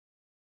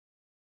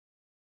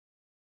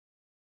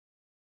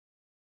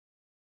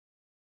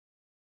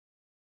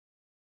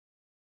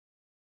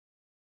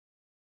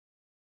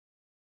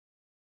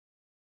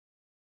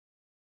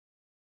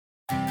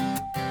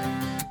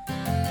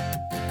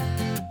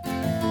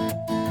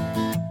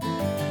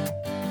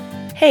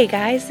Hey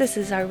guys, this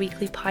is our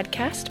weekly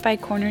podcast by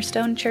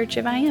Cornerstone Church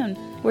of Ione.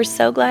 We're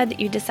so glad that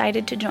you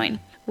decided to join.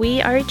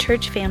 We are a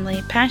church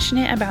family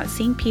passionate about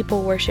seeing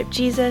people worship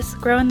Jesus,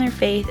 grow in their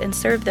faith, and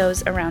serve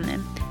those around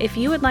them. If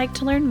you would like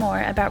to learn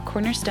more about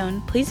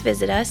Cornerstone, please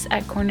visit us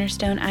at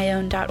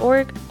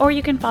cornerstoneione.org, or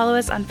you can follow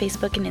us on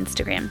Facebook and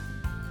Instagram.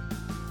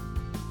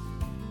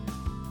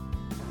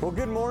 Well,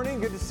 good morning.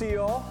 Good to see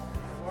you all.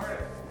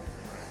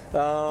 Good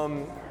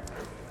morning.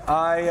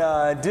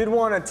 I did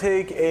want to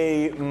take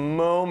a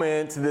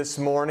moment this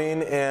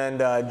morning and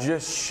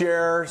just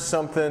share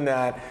something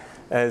that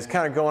is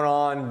kind of going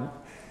on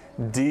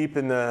deep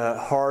in the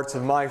hearts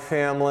of my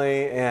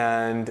family,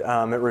 and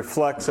it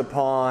reflects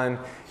upon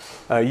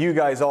you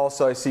guys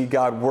also. I see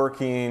God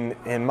working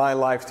in my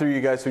life through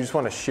you guys, so I just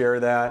want to share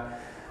that.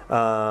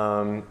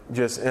 And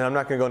I'm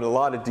not going to go into a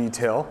lot of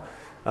detail.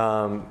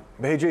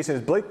 Hey, Jason,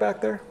 is Blake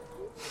back there?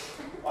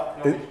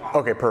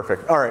 Okay,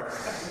 perfect. All right.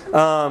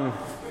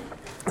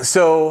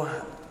 So,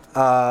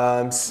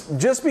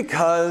 just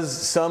because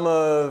some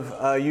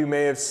of you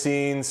may have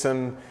seen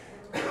some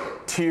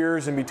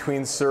tears in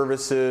between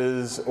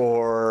services,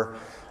 or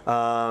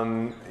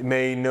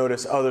may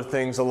notice other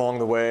things along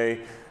the way,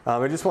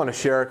 I just want to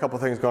share a couple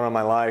things going on in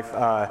my life.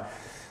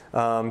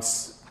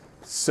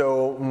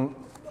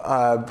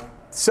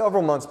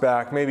 Several months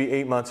back, maybe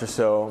 8 months or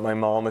so, my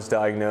mom was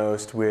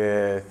diagnosed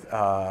with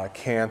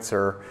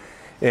cancer,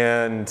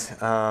 and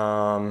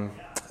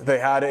they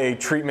had a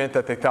treatment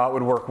that they thought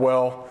would work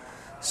well.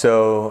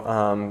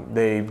 So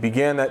they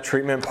began that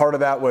treatment. Part of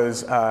that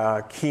was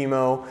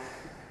chemo.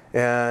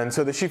 And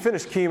so she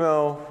finished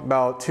chemo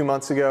about 2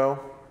 months ago.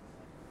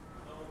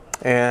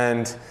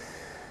 And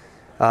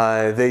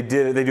they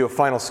do a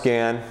final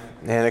scan.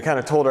 And they kind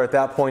of told her at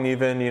that point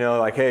even,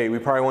 like, hey, we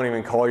probably won't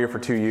even call you for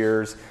 2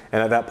 years.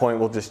 And at that point,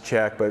 we'll just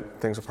check,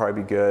 but things will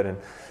probably be good.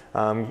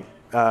 And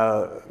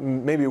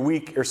maybe a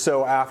week or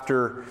so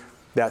after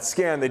that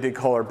scan, they did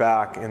call her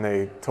back, and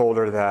they told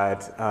her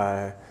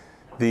that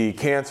the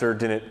cancer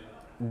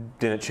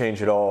didn't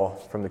change at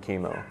all from the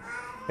chemo.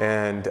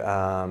 And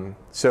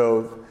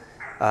so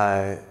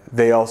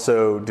they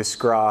also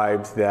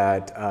described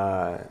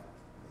that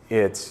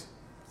it's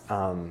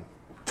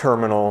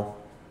terminal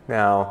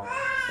now,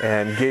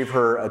 and gave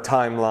her a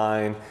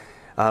timeline.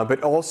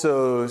 But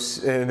also,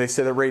 and they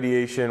said that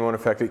radiation won't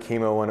affect it,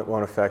 chemo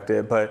won't affect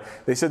it. But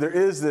they said there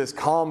is this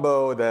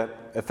combo that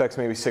affects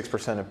maybe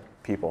 6% of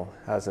people,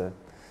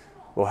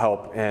 will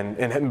help.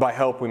 And by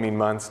help, we mean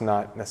months,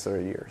 not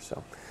necessarily years.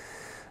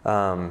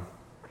 So,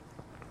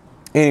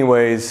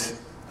 anyways,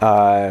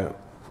 my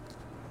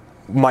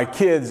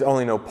kids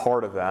only know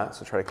part of that,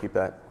 so try to keep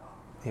that,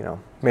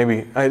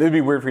 maybe, it'd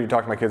be weird for you to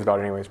talk to my kids about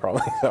it anyways,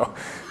 probably. So probably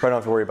don't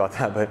have to worry about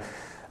that. But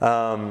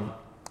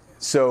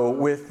so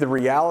with the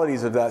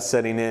realities of that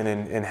setting in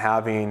and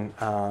having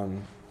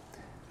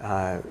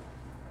the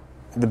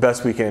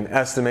best we can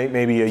estimate,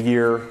 maybe a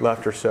year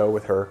left or so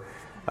with her,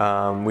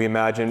 we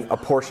imagine a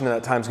portion of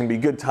that time is going to be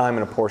good time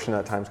and a portion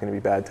of that time is going to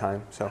be bad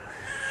time. So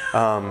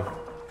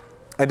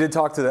I did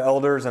talk to the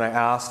elders, and I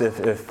asked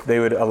if they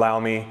would allow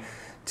me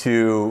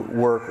to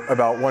work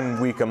about 1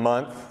 week a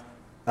month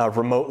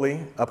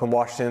remotely up in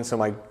Washington, so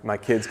my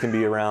kids can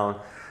be around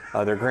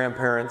their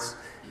grandparents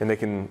and they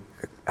can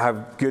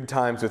have good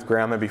times with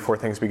grandma before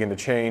things begin to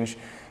change.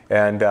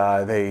 And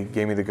they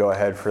gave me the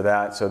go-ahead for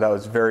that, so that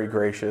was very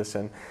gracious.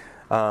 And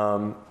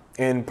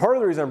part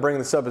of the reason I'm bringing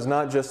this up is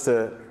not just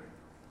to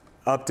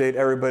update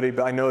everybody,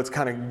 but I know it's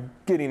kind of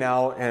getting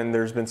out, and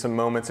there's been some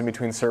moments in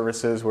between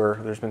services where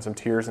there's been some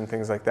tears and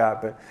things like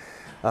that. But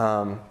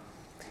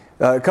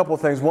a couple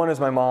of things. One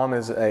is my mom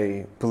is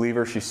a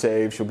believer. She's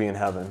saved. She'll be in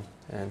heaven.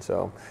 And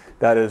so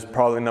that is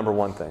probably number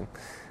one thing.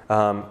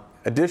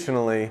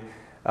 Additionally,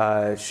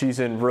 she's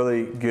in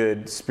really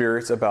good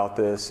spirits about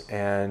this,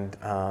 and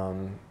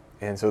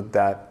so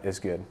that is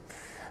good.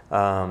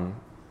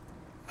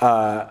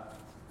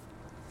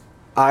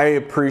 I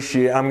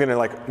appreciate,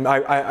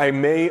 I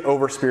may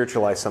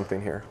over-spiritualize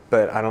something here,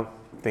 but I don't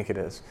think it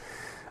is.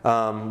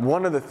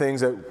 One of the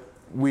things that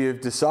we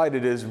have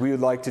decided is we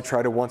would like to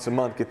try to once a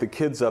month get the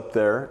kids up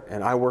there,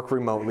 and I work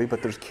remotely,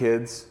 but there's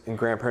kids and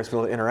grandparents be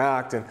able to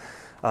interact,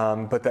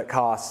 but that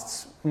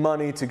costs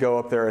money to go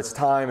up there. It's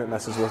time, it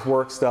messes with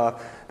work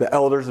stuff. The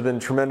elders have been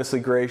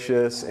tremendously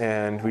gracious,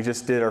 and we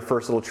just did our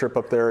first little trip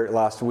up there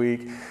last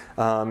week.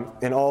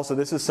 And also,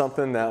 this is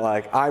something that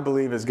I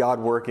believe is God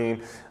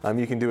working.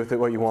 You can do with it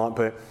what you want,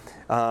 but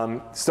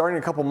starting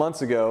a couple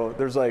months ago,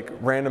 there's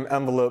random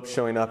envelopes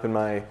showing up in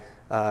my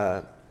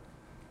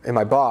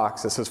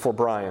box that says "For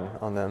Brian"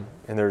 on them,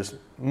 and there's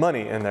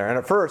money in there. And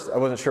at first, I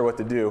wasn't sure what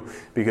to do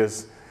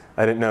because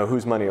I didn't know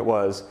whose money it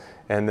was.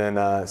 And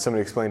then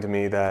somebody explained to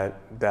me that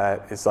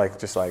it's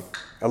just like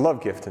a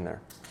love gift in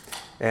there.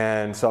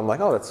 And so I'm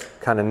like, oh, that's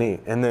kind of neat.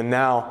 And then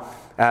now,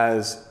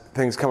 as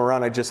things come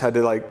around, I just had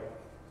to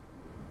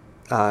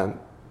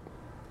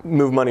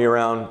move money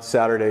around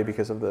Saturday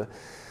because of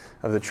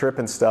the trip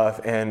and stuff.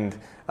 And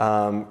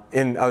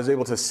I was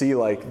able to see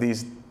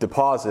these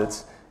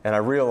deposits, and I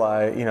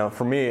realized,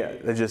 for me,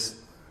 I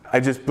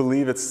just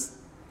believe it's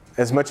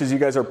as much as you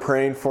guys are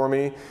praying for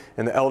me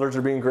and the elders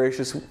are being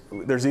gracious,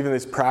 there's even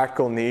this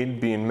practical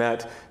need being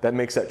met that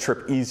makes that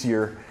trip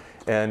easier.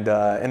 And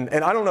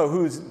I don't know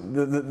who's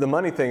the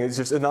money thing is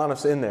just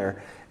anonymous in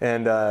there.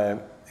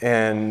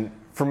 And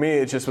for me,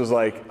 it just was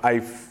like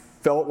I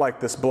felt like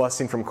this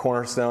blessing from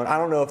Cornerstone. I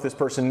don't know if this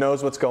person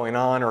knows what's going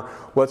on or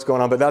what's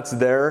going on, but that's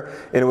there.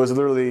 And it was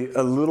literally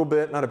a little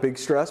bit, not a big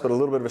stress, but a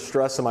little bit of a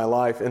stress in my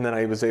life. And then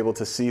I was able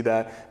to see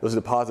that those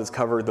deposits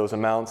covered those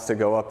amounts to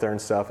go up there and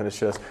stuff. And it's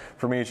just,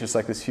 for me, it's just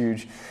like this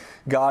huge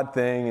God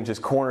thing and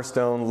just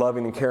Cornerstone,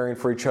 loving and caring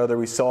for each other.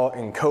 We saw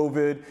in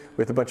COVID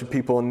with a bunch of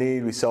people in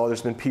need. We saw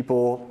there's been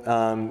people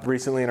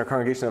recently in our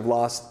congregation have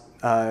lost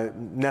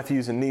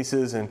nephews and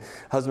nieces, and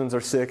husbands are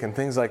sick and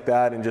things like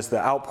that, and just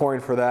the outpouring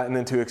for that, and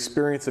then to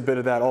experience a bit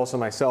of that also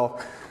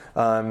myself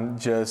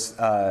means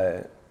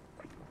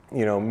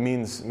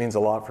a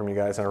lot from you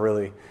guys, and I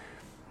really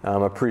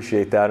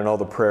appreciate that and all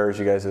the prayers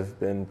you guys have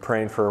been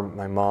praying for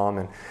my mom.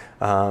 And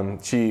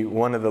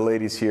one of the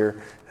ladies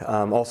here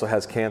also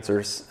has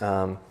cancers,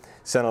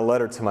 sent a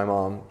letter to my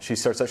mom. She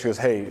goes,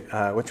 hey,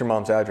 what's your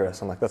mom's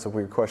address? I'm like, that's a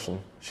weird question.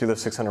 She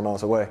lives 600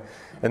 miles away.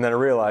 And then I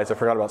realized I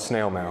forgot about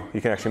snail mail.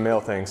 You can actually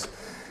mail things.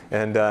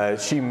 And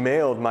she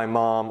mailed my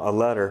mom a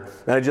letter.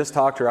 And I just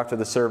talked to her after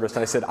the service.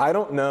 And I said, I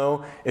don't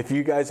know if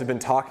you guys have been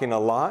talking a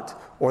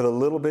lot or the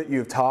little bit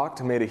you've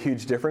talked made a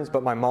huge difference,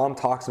 but my mom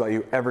talks about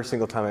you every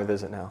single time I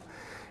visit now.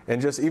 And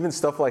just even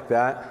stuff like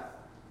that.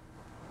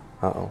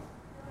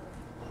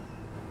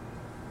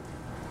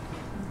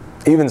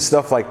 Even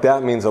stuff like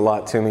that means a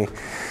lot to me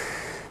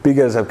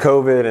because of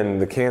COVID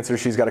and the cancer.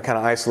 She's got to kind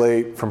of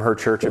isolate from her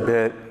church a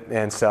bit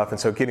and stuff. And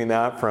so getting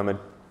that from a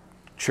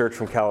church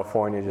from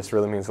California just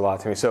really means a lot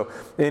to me. So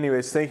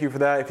anyways, thank you for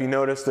that. If you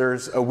notice,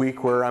 there's a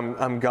week where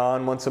I'm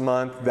gone once a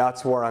month.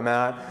 That's where I'm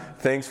at.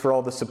 Thanks for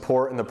all the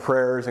support and the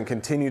prayers, and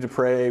continue to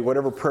pray.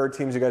 Whatever prayer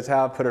teams you guys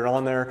have, put it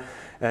on there.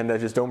 And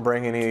just don't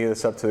bring any of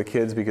this up to the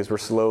kids because we're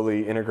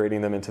slowly integrating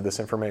them into this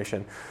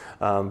information.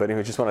 But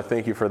anyway, just want to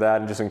thank you for that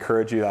and just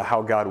encourage you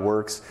how God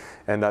works.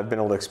 And I've been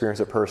able to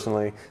experience it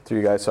personally through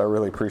you guys, so I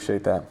really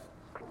appreciate that.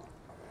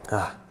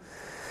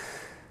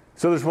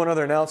 So there's one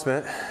other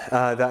announcement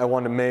that I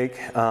wanted to make.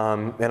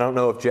 And I don't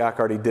know if Jack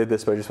already did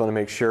this, but I just want to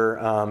make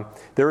sure.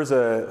 There was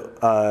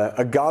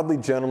a godly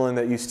gentleman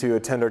that used to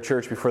attend our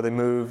church before they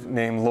moved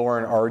named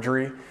Lauren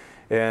Ardrey.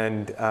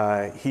 And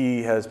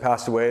he has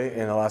passed away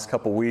in the last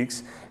couple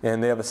weeks.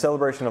 And they have a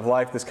celebration of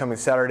life this coming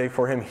Saturday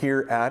for him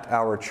here at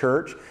our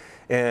church.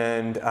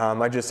 And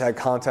I just had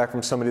contact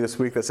from somebody this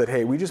week that said,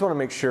 hey, we just want to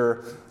make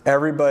sure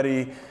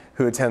everybody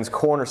who attends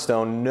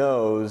Cornerstone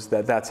knows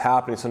that that's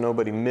happening so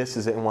nobody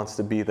misses it and wants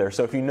to be there.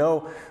 So if you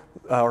know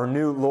or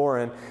knew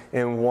Lauren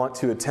and want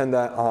to attend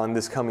that on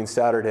this coming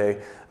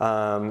Saturday,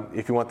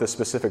 if you want the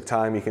specific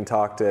time, you can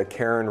talk to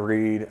Karen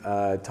Reed,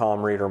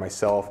 Tom Reed, or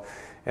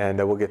myself. And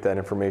we'll get that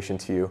information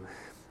to you.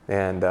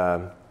 And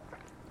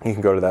you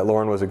can go to that.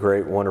 Lauren was a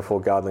great, wonderful,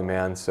 godly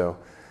man. So,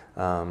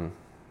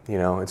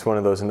 it's another one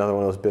of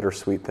those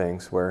bittersweet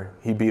things where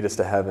he beat us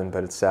to heaven,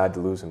 but it's sad to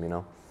lose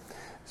him,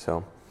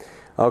 So,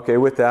 okay,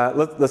 with that,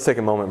 let's take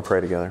a moment and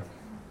pray together.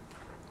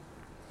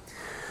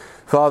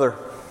 Father,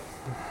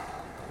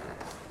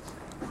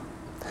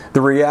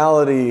 the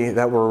reality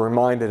that we're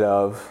reminded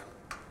of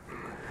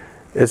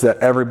is that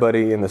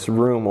everybody in this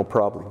room will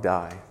probably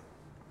die.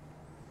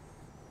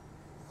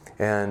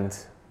 And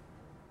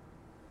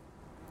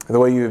the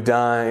way you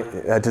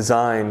have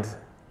designed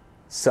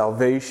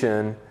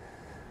salvation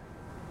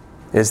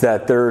is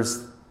that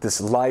there's this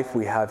life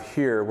we have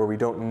here where we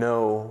don't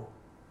know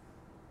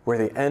where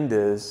the end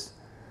is,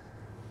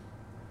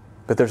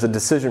 but there's a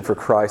decision for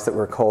Christ that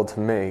we're called to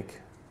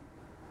make.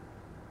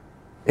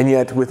 And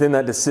yet, within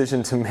that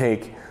decision to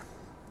make,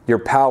 your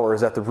power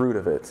is at the root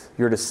of it.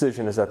 Your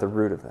decision is at the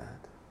root of that.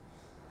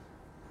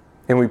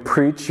 And we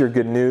preach your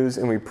good news,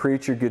 and we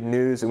preach your good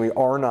news, and we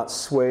are not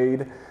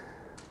swayed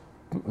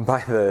by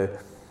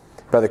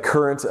the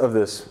current of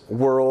this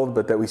world,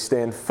 but that we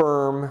stand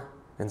firm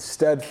and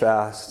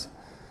steadfast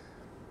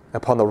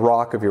upon the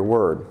rock of your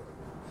word.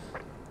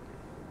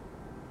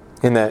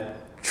 And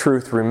that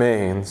truth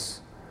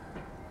remains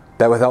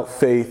that without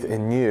faith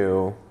in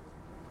you,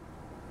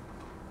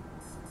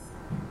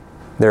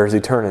 there is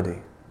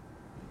eternity.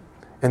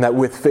 And that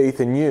with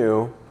faith in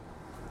you,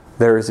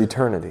 there is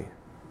eternity.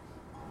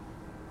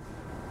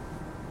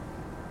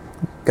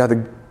 God,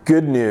 the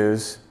good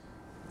news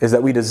is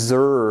that we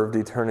deserved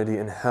eternity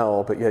in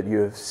hell, but yet you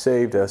have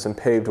saved us and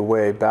paved a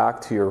way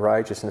back to your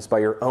righteousness by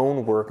your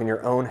own work and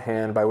your own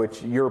hand by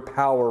which your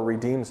power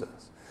redeems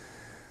us.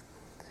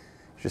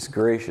 Just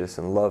gracious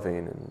and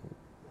loving, and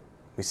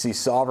we see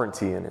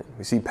sovereignty in it.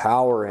 We see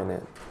power in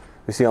it.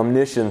 We see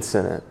omniscience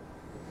in it.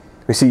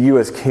 We see you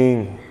as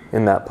King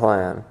in that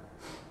plan.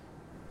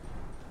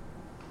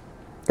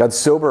 God,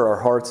 sober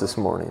our hearts this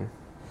morning.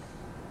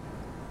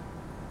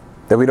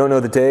 That we don't know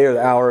the day or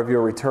the hour of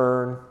your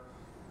return,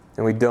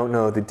 and we don't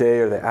know the day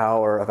or the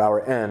hour of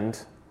our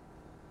end,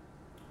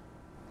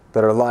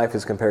 but our life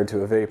is compared to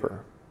a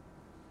vapor.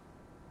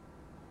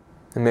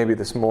 And maybe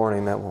this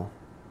morning that will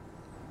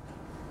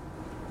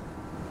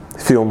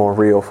feel more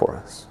real for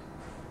us.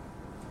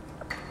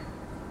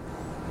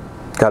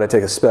 Got to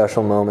take a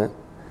special moment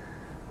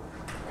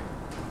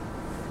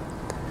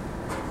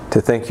to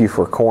thank you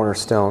for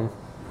Cornerstone,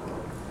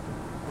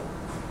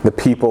 the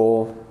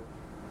people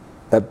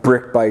that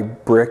brick by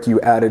brick you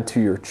added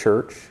to your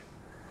church,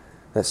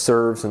 that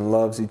serves and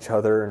loves each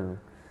other, and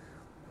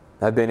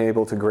I've been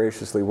able to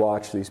graciously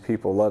watch these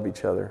people love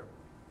each other.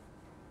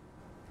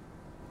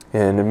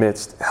 And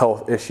amidst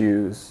health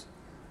issues,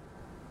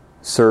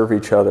 serve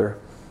each other.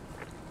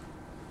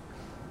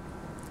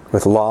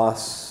 With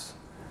loss,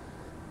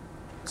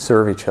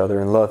 serve each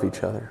other and love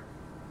each other.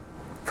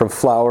 From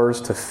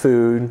flowers to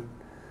food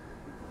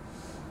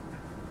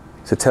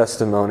to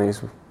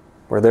testimonies,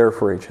 we're there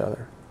for each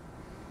other.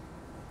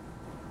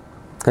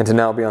 And to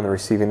now be on the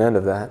receiving end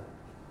of that,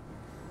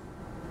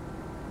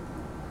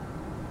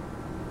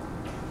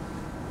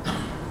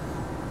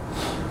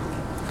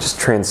 just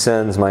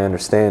transcends my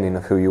understanding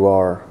of who you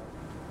are.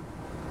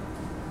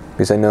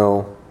 Because I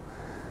know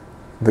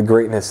the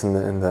greatness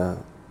and the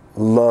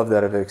love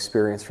that I've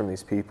experienced from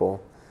these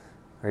people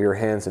are your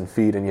hands and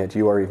feet, and yet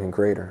you are even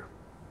greater.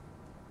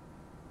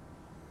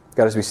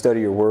 God, as we study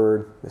your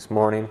word this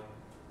morning,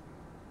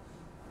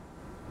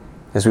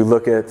 as we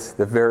look at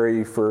the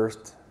very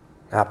first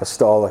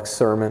apostolic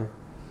sermon,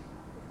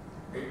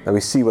 that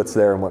we see what's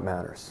there and what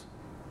matters.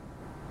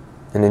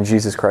 And in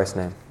Jesus Christ's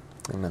name,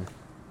 amen.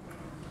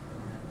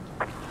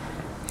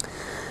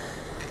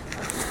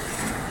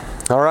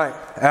 All right,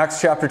 Acts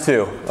chapter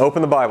 2.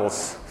 Open the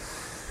Bibles.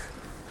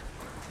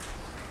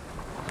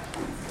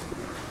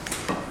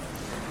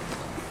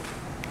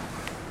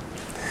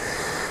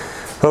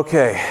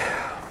 Okay,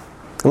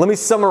 let me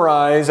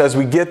summarize as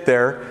we get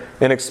there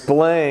and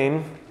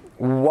explain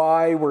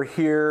why we're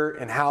here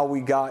and how we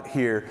got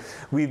here.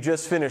 We've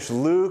just finished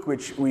Luke,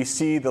 which we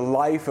see the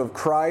life of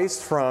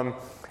Christ from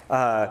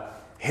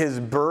his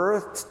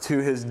birth to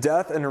his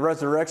death and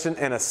resurrection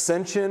and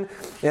ascension.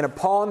 And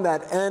upon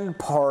that end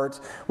part,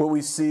 what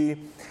we see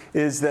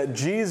is that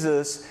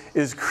Jesus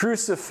is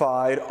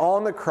crucified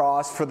on the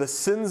cross for the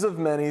sins of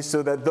many,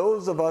 so that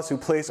those of us who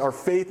place our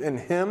faith in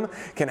him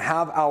can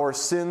have our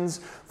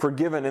sins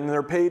forgiven. And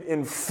they're paid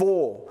in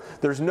full.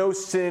 There's no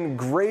sin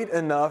great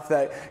enough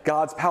that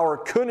God's power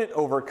couldn't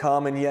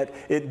overcome, and yet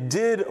it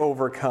did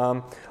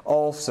overcome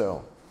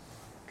also.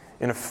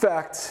 In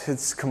effect,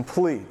 it's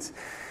complete.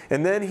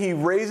 And then he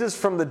raises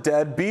from the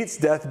dead, beats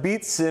death,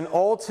 beats sin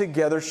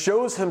altogether,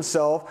 shows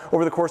himself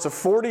over the course of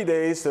 40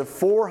 days to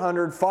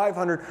 400,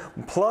 500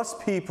 plus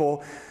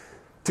people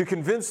to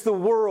convince the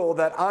world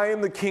that I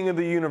am the King of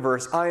the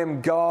universe. I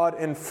am God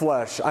in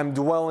flesh. I'm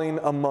dwelling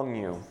among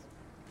you.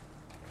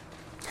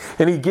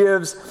 And he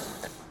gives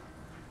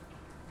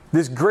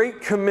this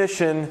great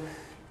commission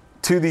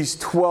to these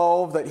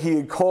 12 that he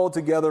had called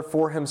together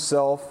for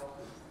himself.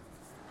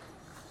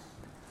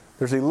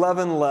 There's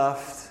 11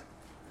 left.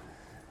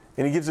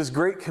 And he gives this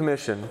great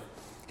commission.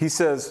 He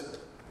says,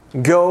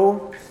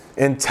 go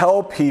and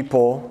tell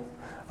people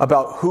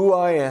about who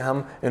I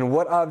am and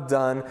what I've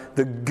done,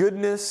 the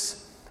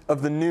goodness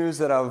of the news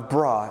that I've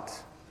brought,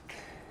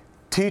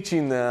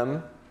 teaching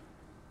them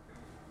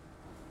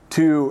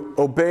to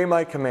obey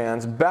my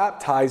commands,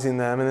 baptizing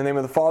them in the name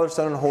of the Father,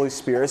 Son, and Holy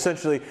Spirit.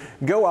 Essentially,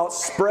 go out,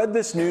 spread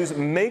this news,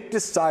 make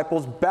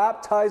disciples,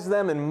 baptize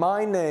them in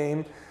my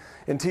name,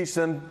 and teach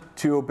them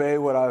to obey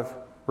what I've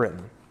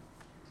written,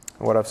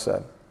 what I've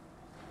said.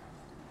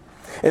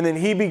 And then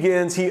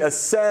he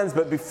ascends,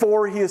 but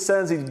before he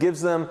ascends, he gives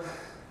them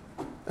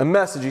a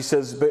message. He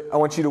says, but I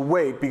want you to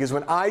wait, because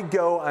when I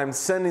go, I'm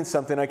sending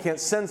something. I can't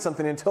send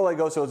something until I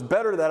go, so it's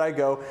better that I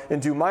go and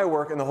do my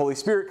work, and the Holy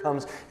Spirit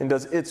comes and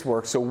does its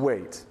work, so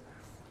wait.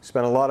 We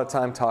spent a lot of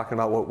time talking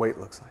about what wait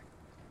looks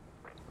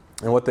like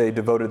and what they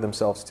devoted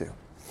themselves to.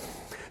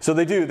 So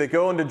they do. They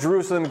go into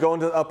Jerusalem, go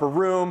into the upper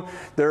room.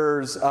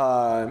 There's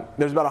about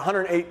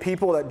 108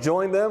 people that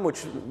join them,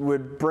 which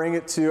would bring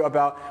it to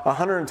about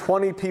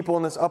 120 people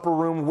in this upper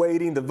room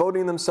waiting,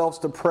 devoting themselves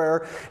to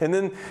prayer. And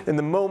then in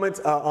the moment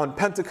on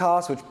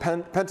Pentecost, which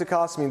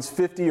Pentecost means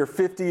 50 or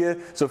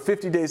 50th, so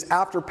 50 days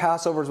after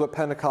Passover is what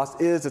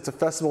Pentecost is. It's a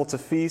festival, it's a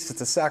feast,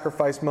 it's a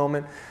sacrifice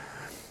moment.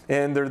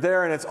 And they're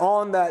there, and it's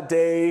on that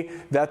day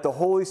that the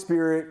Holy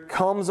Spirit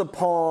comes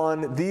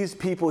upon these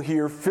people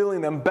here, filling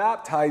them,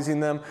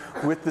 baptizing them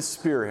with the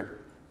Spirit.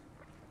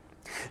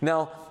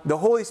 Now, the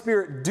Holy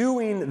Spirit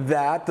doing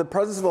that, the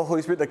presence of the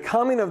Holy Spirit, the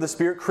coming of the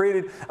Spirit,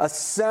 created a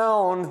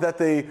sound that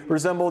they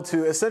resembled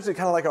to essentially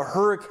kind of like a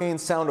hurricane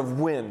sound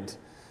of wind.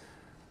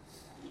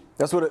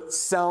 That's what it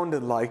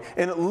sounded like.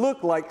 And it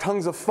looked like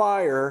tongues of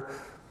fire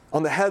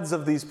on the heads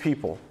of these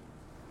people.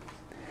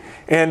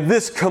 And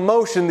this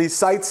commotion, these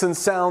sights and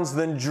sounds,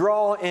 then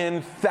draw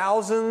in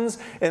thousands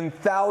and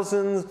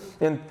thousands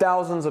and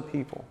thousands of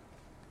people.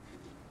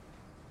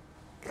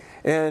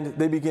 And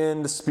they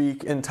begin to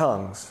speak in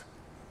tongues.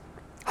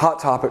 Hot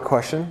topic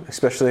question,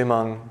 especially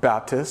among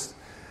Baptists,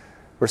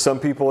 where some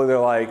people, they're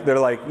like,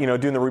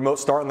 doing the remote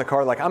start in the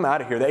car, like, I'm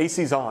out of here. The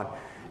AC's on.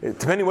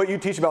 Depending on what you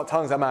teach about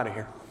tongues, I'm out of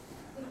here.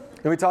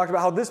 And we talked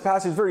about how this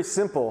passage is very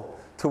simple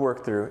to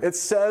work through. It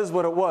says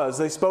what it was.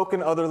 They spoke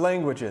in other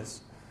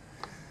languages.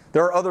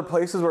 There are other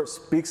places where it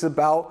speaks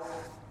about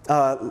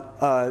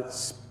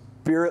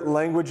spirit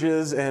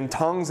languages and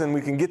tongues, and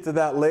we can get to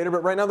that later.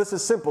 But right now this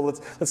is simple.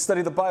 Let's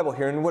study the Bible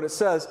here. And what it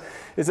says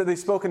is that they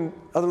spoke in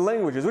other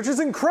languages, which is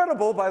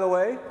incredible, by the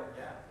way.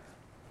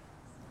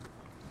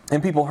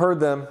 And people heard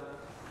them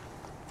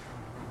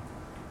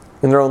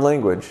in their own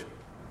language.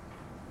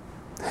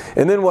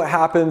 And then what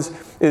happens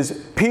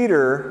is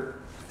Peter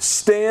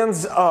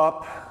stands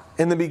up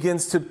and then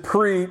begins to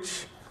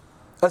preach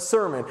a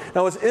sermon.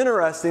 Now it's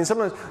interesting,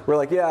 sometimes we're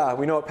like, yeah,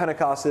 we know what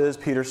Pentecost is,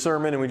 Peter's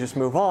sermon, and we just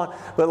move on.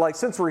 But like,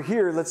 since we're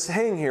here, let's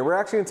hang here. We're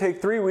actually going to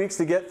take 3 weeks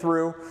to get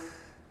through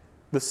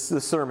the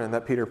sermon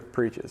that Peter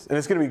preaches. And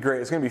it's going to be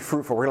great. It's going to be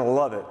fruitful. We're going to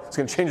love it. It's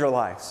going to change our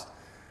lives.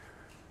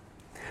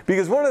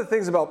 Because one of the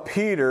things about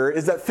Peter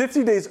is that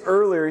 50 days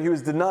earlier, he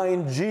was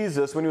denying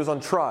Jesus when he was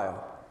on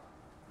trial.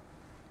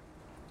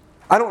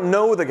 I don't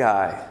know the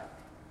guy.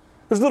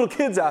 There's little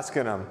kids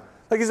asking him.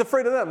 Like he's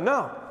afraid of them.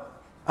 No,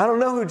 I don't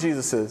know who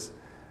Jesus is.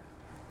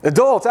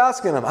 Adults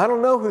asking him, I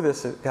don't know who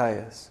this guy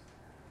is.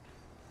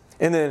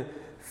 And then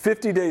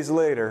 50 days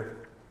later,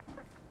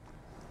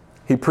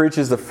 he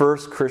preaches the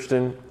first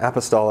Christian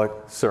apostolic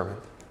sermon.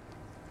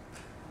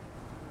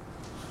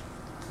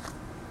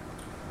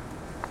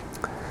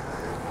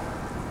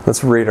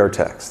 Let's read our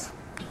text.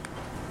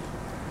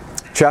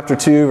 Chapter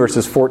 2,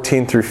 verses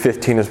 14 through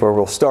 15 is where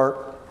we'll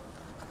start.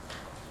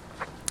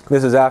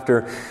 This is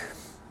after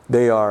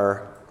they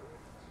are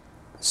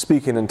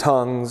speaking in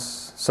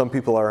tongues. Some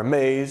people are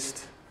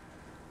amazed,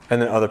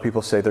 and then other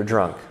people say they're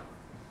drunk.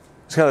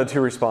 It's kind of the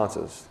two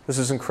responses. This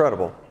is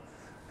incredible.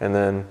 And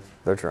then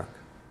they're drunk.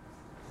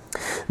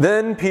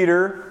 Then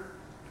Peter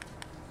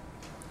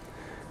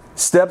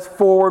stepped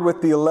forward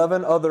with the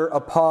 11 other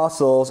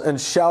apostles and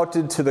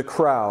shouted to the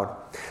crowd,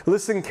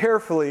 "Listen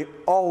carefully,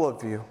 all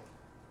of you.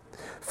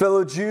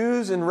 Fellow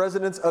Jews and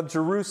residents of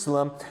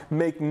Jerusalem,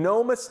 make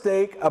no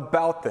mistake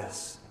about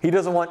this." He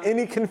doesn't want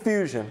any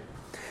confusion.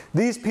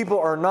 "These people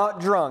are not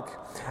drunk,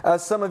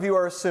 as some of you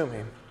are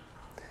assuming."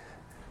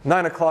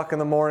 9 o'clock in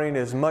the morning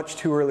is much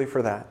too early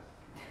for that.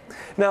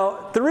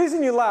 Now, the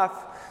reason you laugh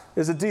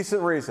is a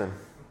decent reason.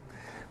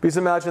 Because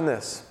imagine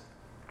this.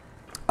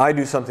 I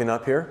do something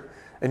up here,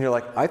 and you're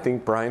like, "I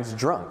think Brian's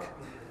drunk."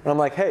 And I'm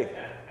like, "Hey,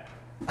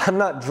 I'm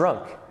not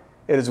drunk.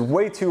 It is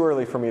way too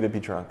early for me to be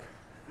drunk."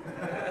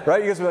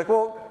 Right? You guys will be like,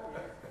 "Well,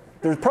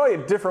 there's probably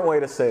a different way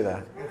to say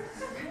that."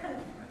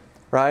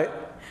 Right?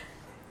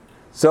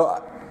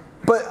 So,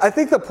 but I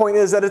think the point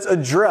is that it's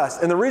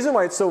addressed. And the reason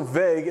why it's so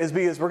vague is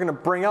because we're going to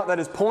bring out that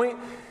his point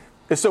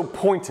is so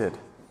pointed.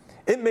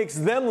 It makes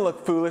them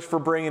look foolish for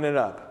bringing it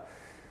up.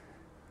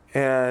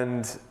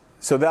 And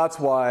so that's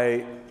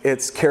why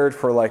it's cared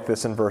for like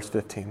this in verse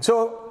 15.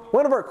 So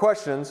one of our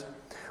questions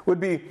would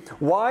be,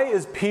 why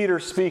is Peter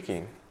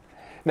speaking?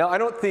 Now, I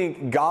don't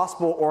think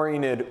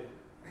gospel-oriented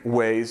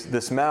ways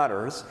this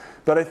matters,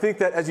 but I think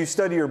that as you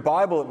study your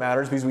Bible, it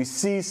matters because we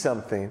see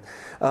something.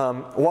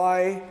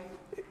 Why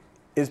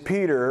is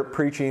Peter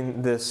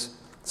preaching this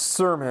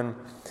sermon?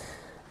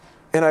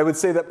 And I would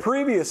say that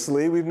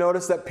previously we've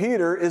noticed that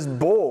Peter is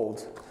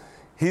bold.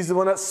 He's the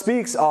one that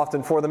speaks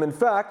often for them. In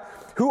fact,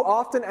 who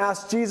often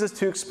asked Jesus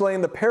to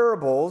explain the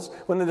parables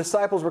when the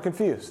disciples were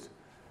confused?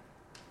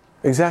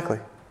 Exactly.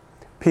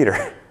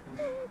 Peter.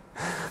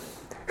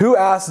 Who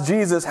asked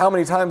Jesus how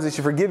many times they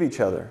should forgive each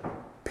other?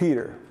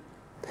 Peter.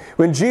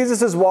 When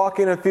Jesus is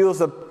walking and feels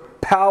the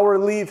power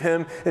leave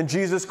him and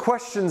Jesus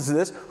questions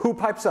this, who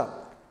pipes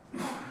up?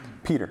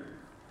 Peter.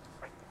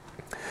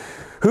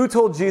 Who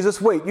told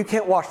Jesus, "Wait, you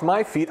can't wash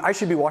my feet, I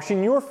should be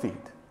washing your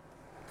feet"?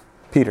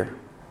 Peter.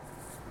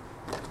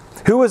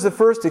 Who was the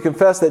first to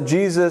confess that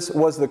Jesus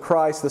was the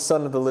Christ, the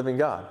Son of the living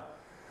God?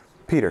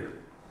 Peter.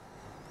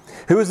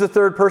 Who was the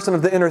third person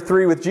of the inner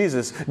three with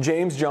Jesus?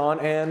 James, John,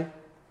 and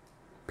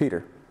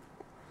Peter.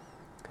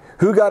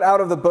 Who got out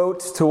of the boat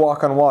to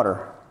walk on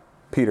water?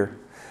 Peter.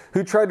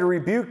 Who tried to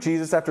rebuke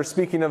Jesus after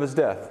speaking of his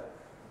death?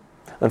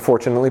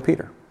 Unfortunately,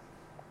 Peter.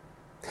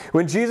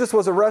 When Jesus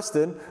was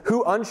arrested,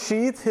 who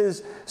unsheathed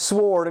his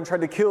sword and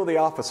tried to kill the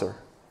officer?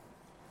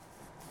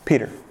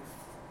 Peter.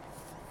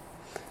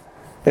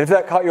 And if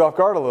that caught you off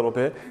guard a little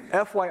bit,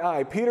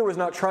 FYI, Peter was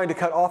not trying to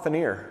cut off an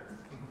ear.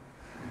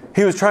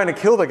 He was trying to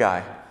kill the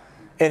guy,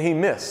 and he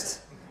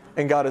missed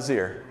and got his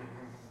ear.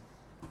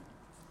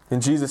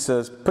 And Jesus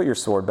says, "Put your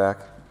sword back."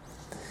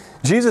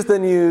 Jesus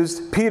then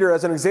used Peter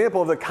as an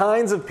example of the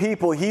kinds of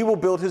people he will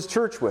build his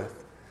church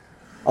with.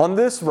 On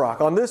this rock,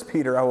 on this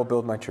Peter, I will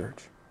build my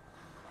church.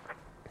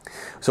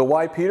 So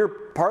why Peter?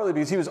 Partly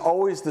because he was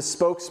always the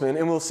spokesman,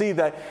 and we'll see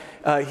that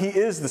he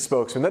is the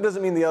spokesman. That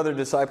doesn't mean the other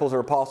disciples or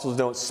apostles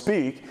don't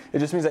speak. It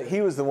just means that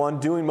he was the one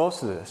doing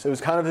most of this. It was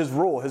kind of his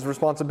role, his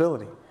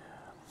responsibility.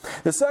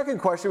 The second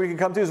question we can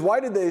come to is, why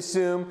did they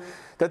assume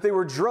that they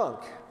were drunk?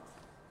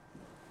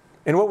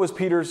 And what was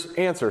Peter's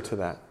answer to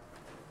that?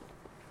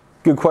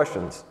 Good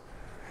questions.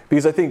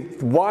 Because I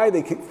think why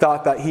they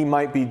thought that he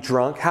might be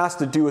drunk has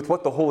to do with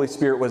what the Holy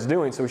Spirit was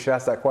doing, so we should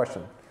ask that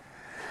question.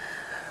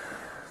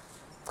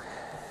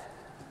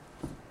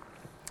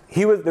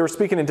 they were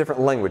speaking in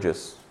different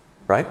languages,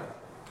 right?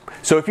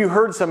 So if you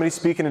heard somebody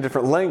speak in a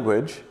different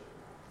language,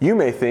 you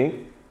may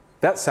think,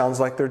 that sounds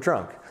like they're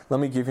drunk. Let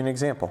me give you an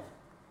example.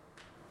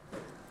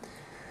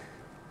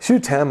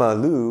 Shutama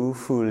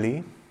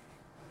fuli.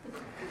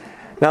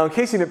 Now, in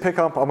case you didn't pick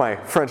up on my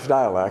French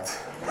dialect,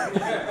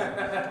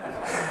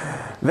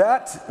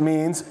 that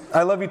means,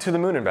 I love you to the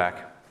moon and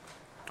back,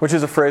 which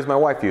is a phrase my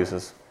wife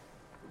uses.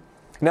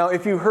 Now,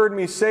 if you heard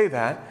me say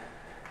that,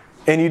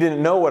 and you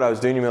didn't know what I was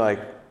doing, you'd be like,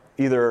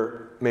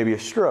 either maybe a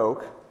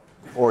stroke,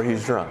 or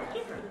he's drunk.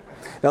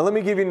 Now, let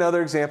me give you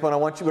another example, and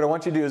what I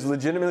want you to do is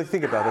legitimately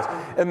think about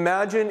this.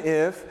 Imagine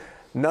if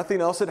nothing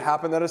else had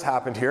happened that has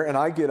happened here, and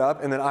I get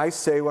up, and then I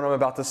say what I'm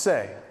about to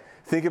say.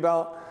 Think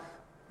about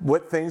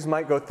what things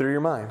might go through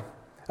your mind.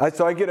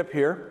 So I get up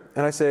here,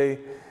 and I say,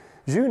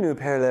 Je ne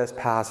parle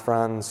pas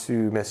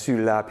français, mais sur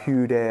la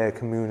plus de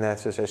commune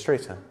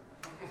illustration.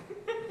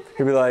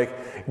 He'd be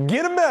like,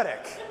 get a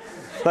medic.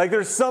 Like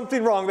there's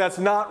something wrong, that's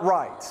not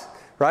right.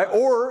 Right?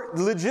 Or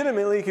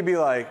legitimately, it could be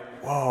like,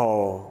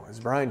 whoa, is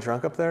Brian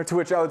drunk up there? To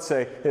which I would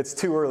say, it's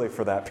too early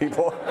for that,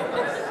 people.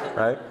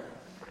 Right?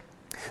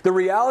 The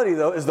reality,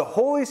 though, is the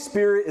Holy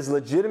Spirit is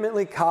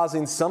legitimately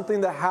causing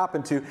something to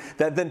happen to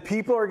that then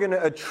people are going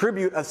to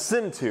attribute a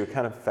sin to.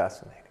 Kind of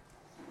fascinating.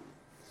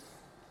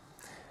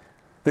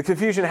 The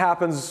confusion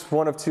happens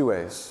one of two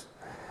ways.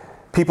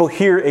 People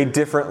hear a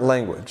different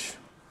language.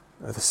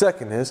 The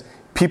second is,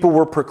 people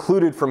were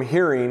precluded from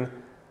hearing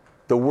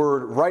the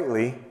word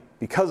rightly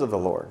because of the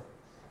Lord.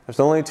 There's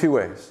only two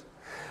ways.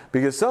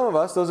 Because some of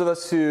us, those of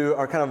us who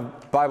are kind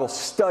of Bible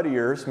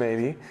studiers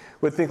maybe,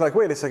 would think like,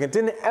 wait a second,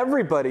 didn't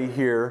everybody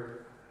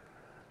hear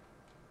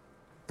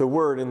the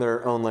word in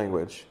their own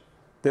language?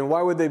 Then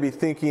why would they be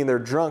thinking they're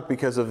drunk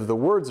because of the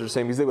words they're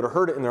saying? Because they would have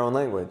heard it in their own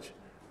language,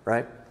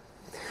 right?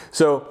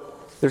 So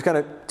there's kind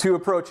of two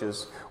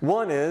approaches.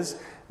 One is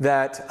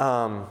that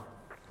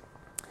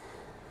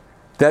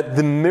that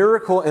the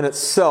miracle in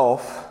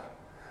itself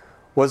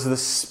was the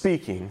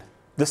speaking.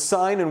 The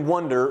sign and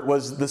wonder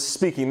was the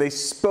speaking. They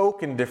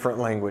spoke in different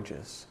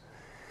languages.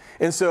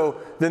 And so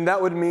then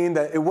that would mean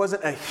that it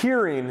wasn't a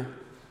hearing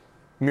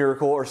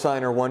miracle or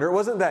sign or wonder. It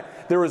wasn't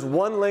that there was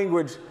one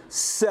language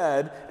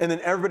said and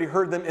then everybody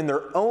heard them in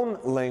their own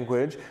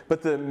language.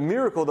 But the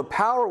miracle, the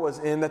power was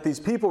in that these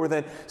people were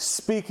then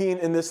speaking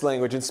in this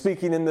language and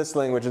speaking in this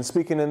language and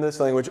speaking in this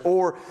language.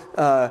 Or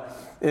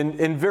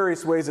in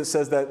various ways it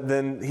says that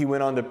then he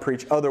went on to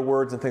preach other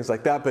words and things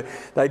like that. But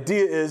the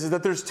idea is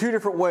that there's two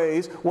different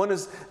ways. One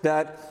is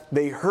that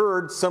they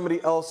heard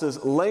somebody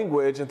else's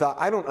language and thought,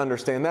 I don't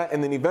understand that.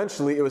 And then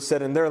eventually it was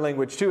said in their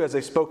language too as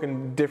they spoke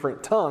in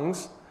different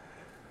tongues.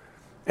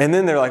 And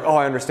then they're like, oh,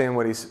 I understand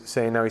what he's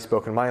saying. Now he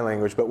spoke in my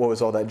language. But what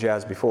was all that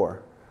jazz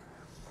before?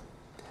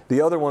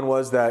 The other one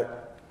was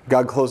that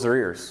God closed their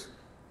ears.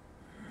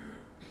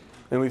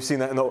 And we've seen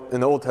that in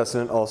the Old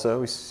Testament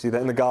also. We see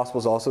that in the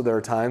Gospels also. There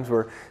are times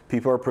where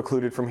people are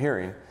precluded from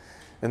hearing.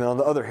 And then on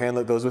the other hand,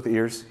 let those with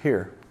ears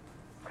hear.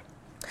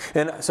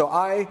 And so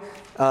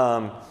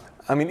either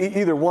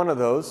one of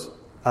those,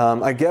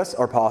 I guess,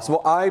 are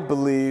possible. I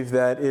believe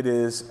that it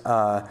is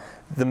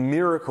the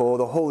miracle,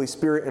 the Holy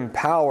Spirit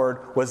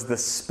empowered, was the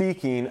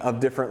speaking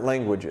of different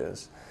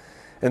languages.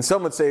 And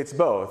some would say it's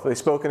both. They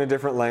spoke in a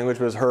different language,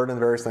 but was heard in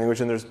various languages,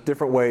 and there's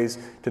different ways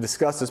to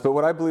discuss this. But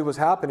what I believe was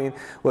happening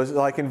was,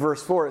 like in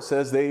verse 4, it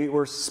says they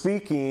were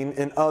speaking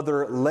in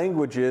other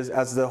languages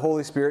as the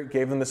Holy Spirit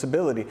gave them this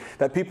ability.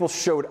 That people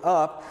showed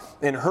up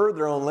and heard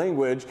their own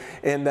language,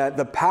 and that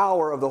the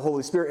power of the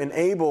Holy Spirit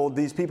enabled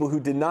these people who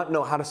did not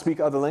know how to speak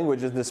other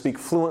languages to speak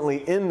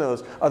fluently in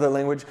those other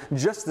languages,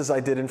 just as I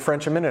did in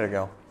French a minute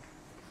ago.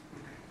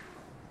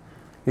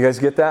 You guys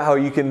get that? How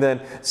you can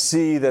then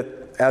see that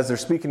as they're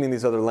speaking in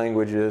these other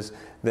languages,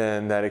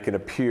 then that it could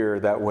appear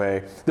that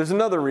way. There's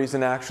another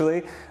reason,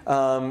 actually,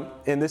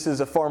 and this is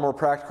a far more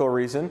practical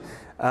reason.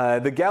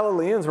 The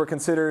Galileans were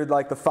considered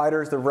like the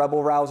fighters, the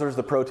rebel rousers,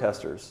 the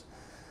protesters.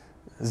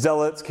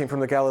 Zealots came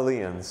from the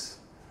Galileans,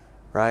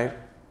 right?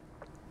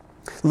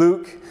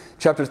 Luke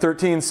chapter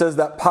 13 says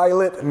that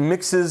Pilate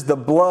mixes the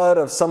blood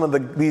of some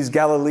of these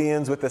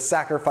Galileans with the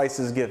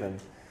sacrifices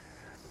given.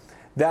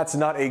 That's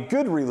not a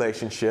good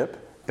relationship.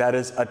 That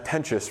is a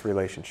tenuous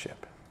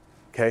relationship.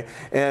 Okay,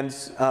 and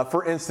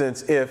for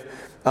instance, if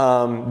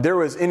there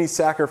was any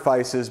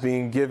sacrifices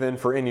being given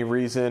for any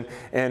reason,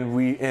 and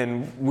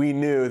we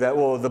knew that,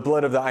 well, the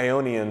blood of the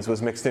Ionians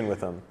was mixed in with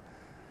them,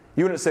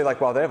 you wouldn't say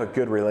like, wow, they have a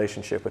good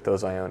relationship with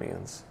those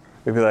Ionians.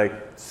 We'd be like,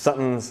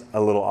 something's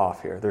a little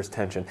off here. There's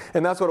tension.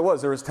 And that's what it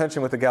was. There was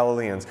tension with the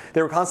Galileans.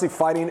 They were constantly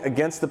fighting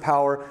against the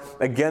power,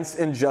 against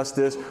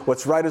injustice.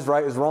 What's right is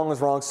right, is wrong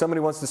is wrong.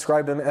 Somebody once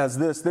described them as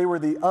this. They were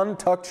the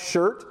untucked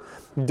shirt,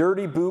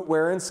 dirty boot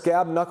wearing,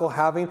 scab knuckle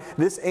having,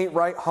 this ain't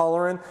right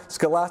hollering,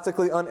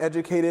 scholastically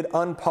uneducated,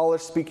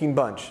 unpolished speaking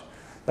bunch.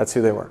 That's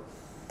who they were.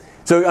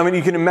 So, I mean,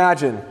 you can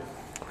imagine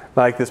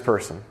like this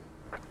person.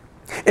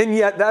 And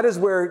yet that is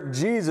where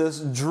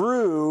Jesus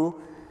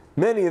drew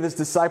many of his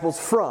disciples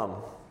from.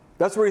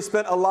 That's where he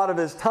spent a lot of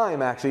his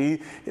time,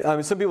 actually.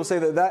 Some people say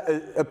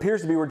that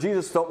appears to be where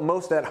Jesus felt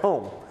most at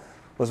home,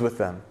 was with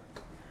them.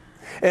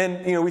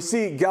 And, we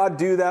see God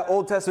do that,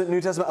 Old Testament,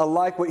 New Testament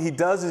alike. What he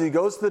does is he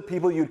goes to the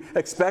people you'd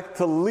expect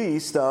the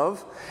least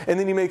of, and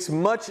then he makes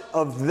much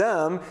of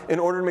them in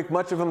order to make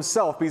much of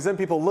himself. Because then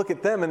people look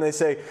at them and they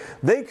say,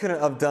 they couldn't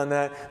have done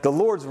that. The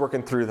Lord's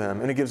working through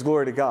them. And it gives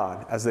glory to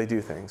God as they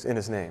do things in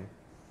his name.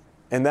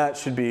 And that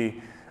should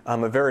be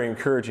a very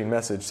encouraging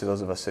message to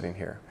those of us sitting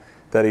here.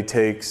 That he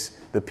takes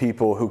the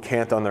people who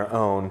can't on their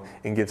own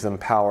and gives them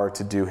power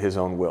to do his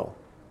own will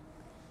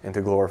and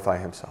to glorify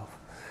himself.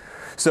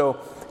 So,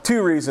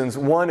 2 reasons.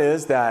 One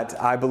is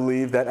that I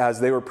believe that as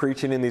they were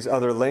preaching in these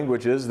other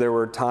languages, there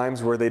were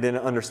times where they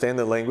didn't understand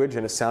the language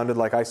and it sounded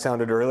like I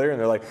sounded earlier, and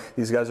they're like,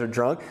 these guys are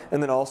drunk.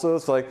 And then also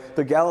it's like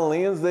the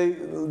Galileans,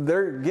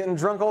 they're getting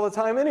drunk all the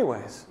time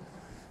anyways.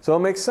 So it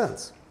makes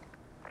sense.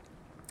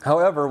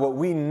 However, what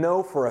we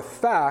know for a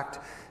fact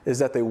is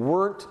that they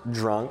weren't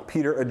drunk.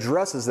 Peter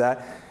addresses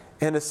that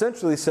and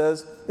essentially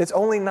says, it's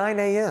only 9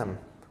 a.m.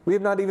 We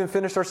have not even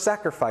finished our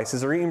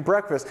sacrifices or eaten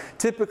breakfast.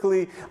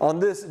 Typically, on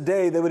this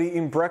day, they would eat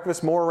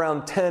breakfast more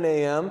around 10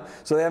 a.m.,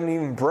 so they haven't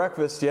eaten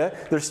breakfast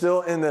yet. They're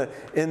still in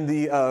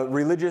the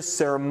religious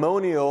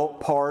ceremonial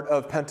part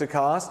of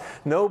Pentecost.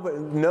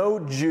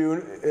 No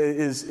Jew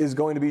is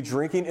going to be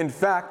drinking. In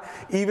fact,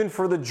 even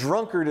for the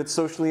drunkard, it's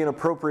socially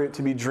inappropriate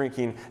to be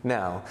drinking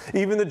now.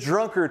 Even the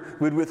drunkard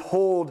would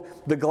withhold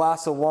the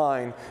glass of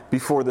wine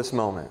before this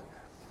moment.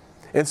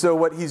 And so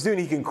what he's doing,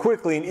 he can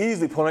quickly and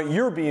easily point out,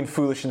 you're being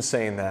foolish in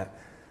saying that.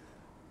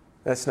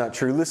 That's not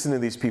true. Listen to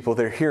these people.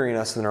 They're hearing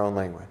us in their own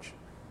language.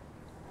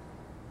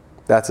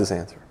 That's his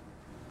answer.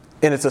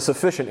 And it's a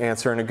sufficient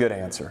answer and a good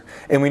answer.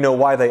 And we know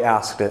why they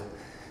asked it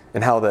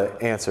and how the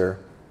answer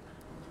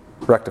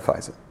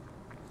rectifies it.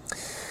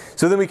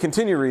 So then we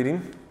continue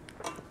reading.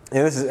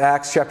 And this is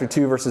Acts chapter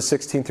 2, verses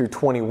 16 through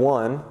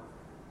 21.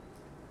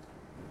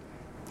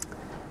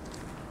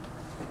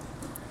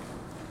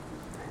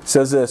 It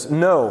says this,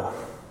 "No,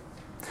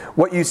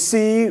 what you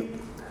see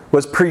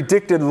was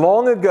predicted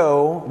long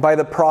ago by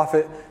the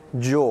prophet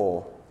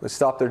Joel." Let's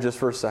stop there just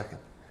for a second.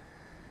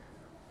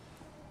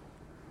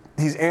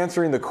 He's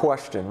answering the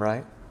question,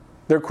 right?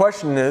 Their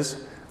question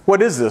is,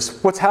 what is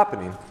this? What's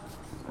happening?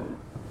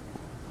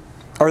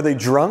 Are they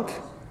drunk?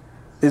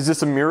 Is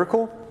this a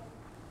miracle?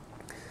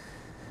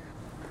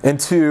 And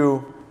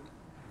to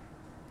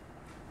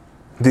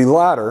the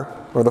latter,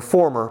 or the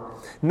former,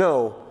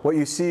 no, what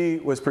you see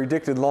was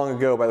predicted long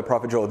ago by the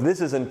prophet Joel. This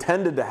is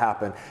intended to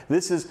happen.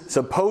 This is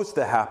supposed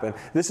to happen.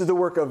 This is the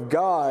work of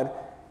God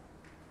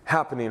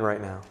happening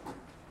right now.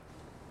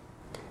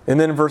 And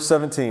then in verse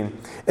 17,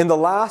 "In the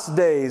last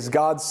days,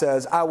 God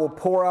says, I will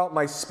pour out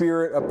my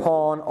Spirit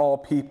upon all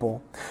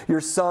people.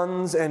 Your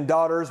sons and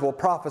daughters will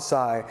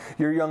prophesy.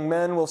 Your young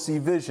men will see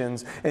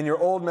visions, and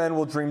your old men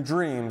will dream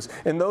dreams.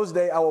 In those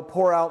days I will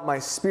pour out my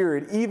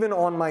Spirit even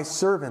on my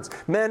servants,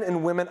 men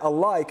and women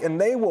alike, and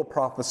they will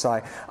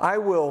prophesy. I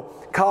will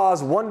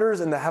cause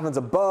wonders in the heavens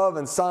above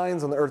and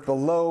signs on the earth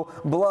below,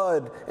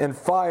 blood and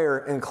fire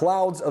and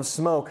clouds of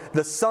smoke.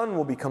 The sun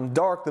will become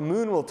dark, the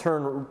moon will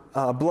turn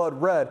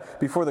blood red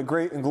before the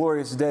great and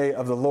glorious day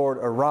of the Lord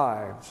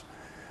arrives."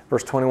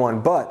 Verse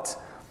 21, "But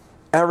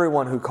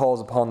everyone who calls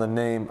upon the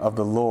name of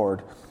the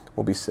Lord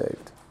will be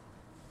saved."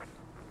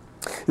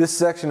 This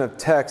section of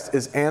text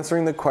is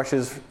answering the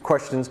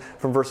questions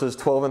from verses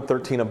 12 and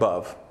 13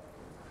 above.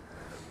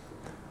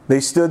 They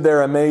stood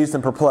there amazed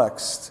and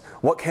perplexed.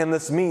 "What can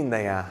this mean?"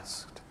 they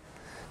asked.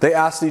 They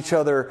asked each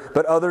other,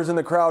 but others in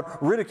the crowd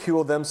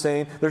ridiculed them,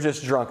 saying, "They're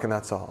just drunk and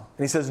that's all."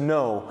 And he says,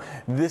 no,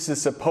 this is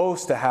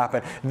supposed to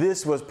happen.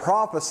 This was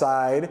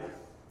prophesied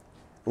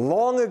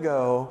long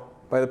ago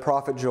by the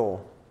prophet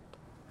Joel.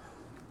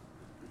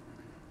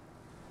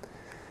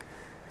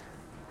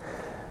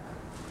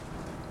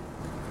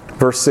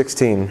 Verse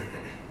 16.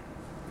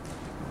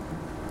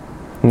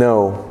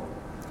 "No,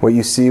 what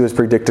you see was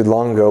predicted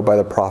long ago by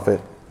the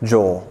prophet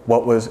Joel."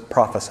 What was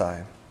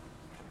prophesied?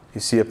 You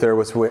see up there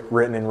what's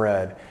written in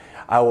red.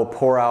 "I will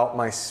pour out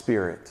my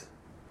Spirit."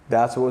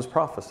 That's what was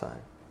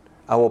prophesied.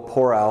 I will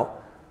pour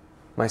out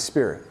my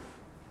Spirit.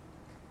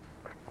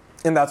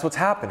 And that's what's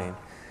happening.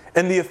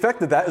 And the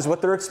effect of that is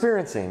what they're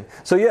experiencing.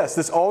 So yes,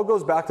 this all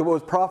goes back to what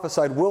was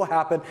prophesied will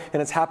happen,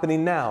 and it's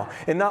happening now.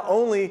 And not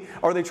only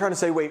are they trying to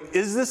say, wait,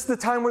 is this the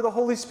time where the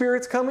Holy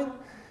Spirit's coming?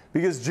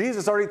 Because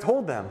Jesus already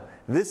told them,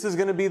 this is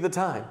going to be the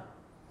time.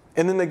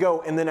 And then they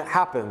go, and then it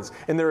happens.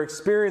 And they're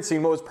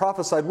experiencing what was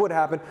prophesied would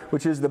happen,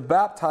 which is the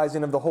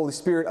baptizing of the Holy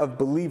Spirit of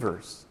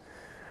believers.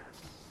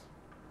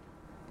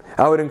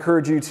 I would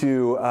encourage you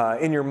to,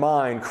 in your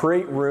mind,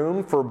 create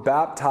room for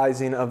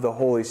baptizing of the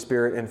Holy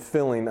Spirit and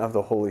filling of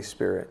the Holy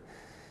Spirit.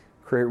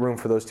 Create room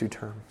for those two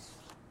terms.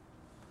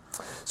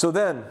 So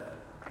then,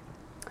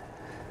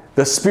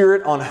 the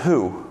Spirit on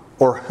who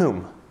or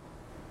whom?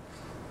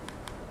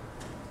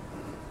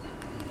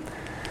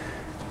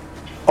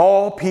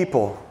 All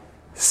people.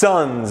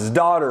 Sons,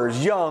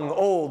 daughters, young,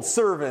 old,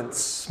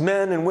 servants,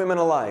 men and women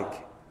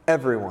alike.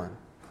 Everyone.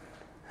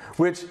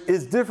 Which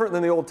is different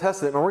than the Old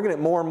Testament. And we're going to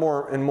get more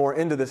and more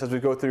into this as we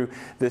go through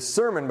this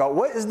sermon about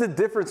what is the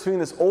difference between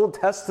this Old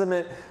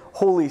Testament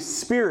Holy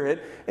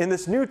Spirit in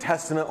this New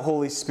Testament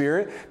Holy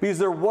Spirit, because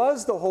there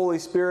was the Holy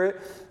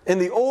Spirit in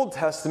the Old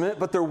Testament,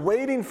 but they're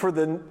waiting for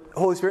the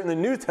Holy Spirit in the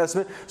New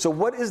Testament. So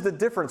what is the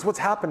difference? What's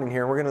happening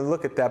here? We're going to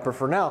look at that. But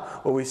for now,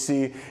 what we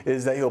see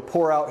is that He'll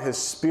pour out His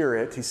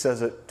Spirit. He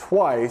says it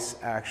twice,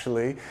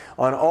 actually,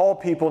 on all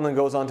people, and then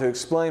goes on to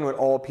explain what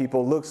all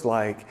people looks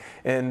like,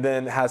 and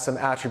then has some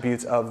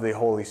attributes of the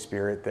Holy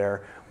Spirit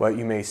there, what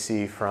you may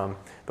see from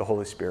the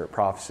Holy Spirit,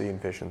 prophecy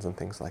and visions and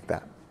things like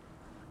that.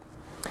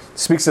 It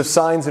speaks of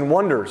signs and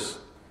wonders.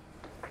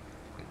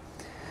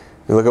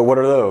 We look at what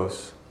are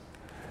those?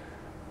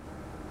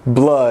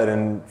 Blood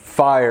and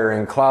fire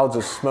and clouds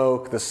of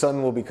smoke. The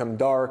sun will become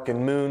dark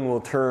and moon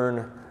will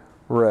turn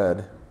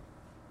red.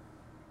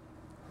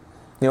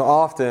 You know,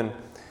 often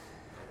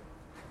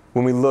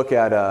when we look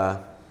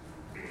at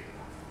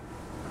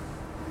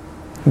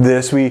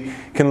this, we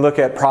can look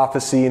at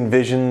prophecy and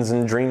visions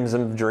and dreams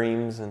of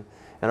dreams. And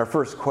our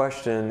first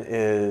question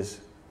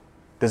is,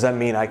 does that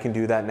mean I can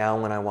do that now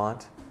when I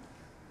want?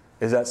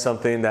 Is that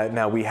something that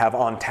now we have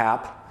on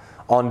tap,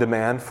 on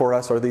demand for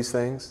us, are these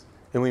things?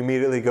 And we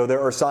immediately go,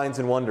 there are signs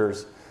and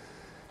wonders.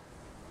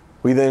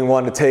 We then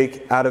want to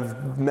take out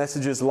of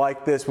messages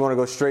like this, we want to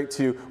go straight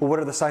to, well, what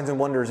are the signs and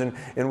wonders?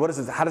 And what is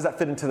it, how does that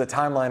fit into the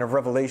timeline of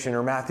Revelation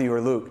or Matthew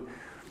or Luke?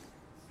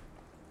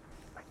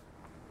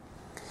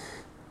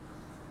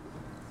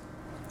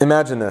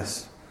 Imagine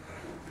this.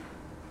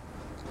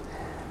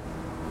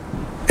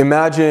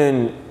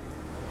 Imagine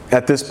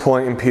at this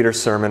point in Peter's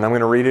sermon, I'm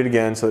going to read it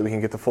again so that we can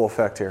get the full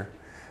effect here.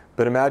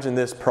 But imagine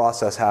this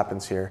process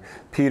happens here.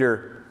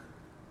 Peter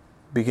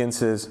begins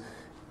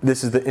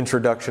this is the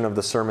introduction of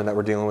the sermon that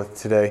we're dealing with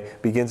today,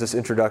 begins this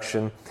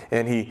introduction,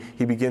 and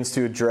he begins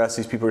to address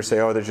these people who say,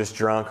 oh, they're just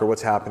drunk, or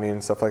what's happening,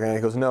 and stuff like that. And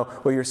he goes, no,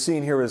 what you're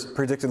seeing here was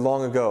predicted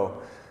long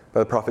ago by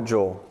the prophet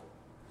Joel.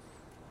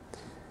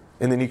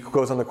 And then he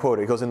goes on to quote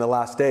it. He goes, in the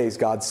last days,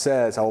 God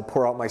says, I will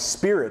pour out my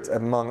Spirit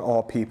among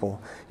all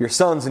people. Your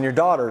sons and your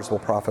daughters will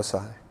prophesy.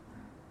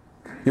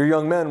 Your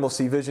young men will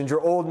see visions. Your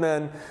old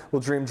men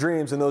will dream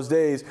dreams. In those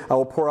days, I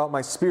will pour out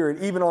my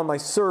Spirit, even on my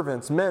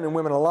servants, men and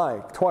women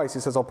alike. Twice he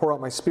says, I'll pour out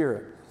my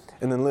Spirit.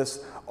 And then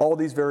lists all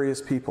these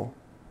various people.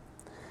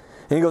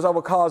 And he goes, I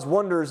will cause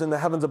wonders in the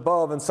heavens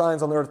above and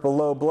signs on the earth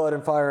below, blood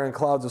and fire and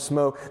clouds of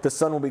smoke. The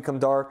sun will become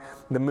dark.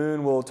 The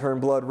moon will turn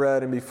blood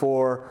red. And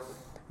before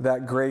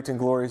that great and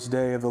glorious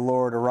day of the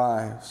Lord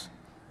arrives.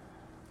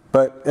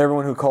 But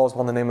everyone who calls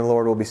upon the name of the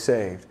Lord will be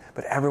saved.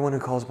 But everyone who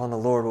calls upon the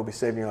Lord will be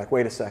saved. And you're like,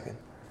 wait a second.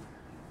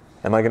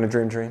 Am I going to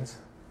dream dreams?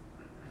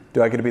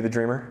 Do I get to be the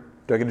dreamer?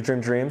 Do I get to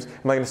dream dreams?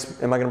 Am I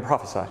going to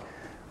prophesy?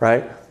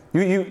 Right?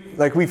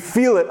 Like we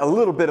feel it a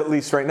little bit at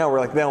least right now. We're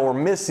like, no, we're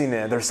missing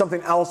it. There's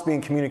something else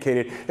being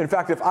communicated. In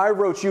fact, if I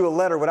wrote you a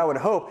letter, what I would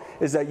hope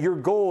is that your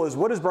goal is,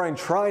 what is Brian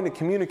trying to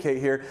communicate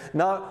here?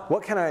 Not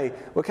what can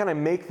I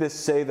make this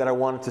say that I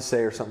want it to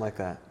say, or something like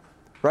that.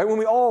 Right? When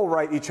we all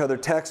write each other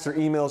texts or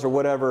emails or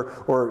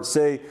whatever, or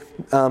say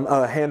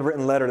a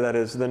handwritten letter that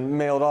is then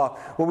mailed off,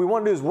 what we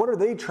want to do is, what are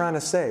they trying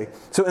to say?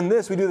 So in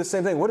this, we do the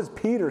same thing. What is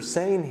Peter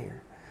saying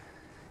here?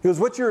 He goes,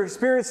 what you're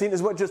experiencing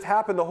is what just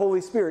happened, the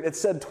Holy Spirit. It's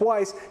said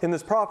twice in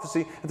this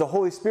prophecy that the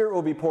Holy Spirit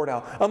will be poured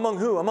out. Among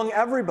who? Among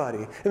everybody.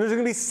 And there's going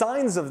to be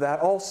signs of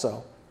that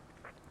also.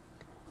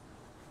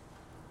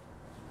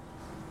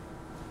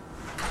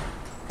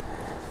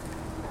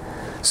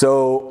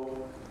 So,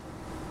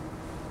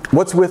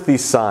 what's with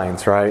these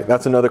signs, right?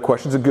 That's another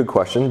question. It's a good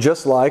question.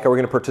 Just like, are we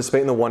going to participate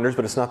in the wonders?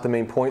 But it's not the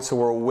main point. So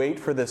we'll wait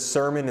for this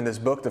sermon in this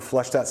book to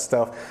flesh that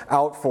stuff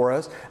out for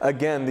us.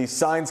 Again, these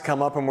signs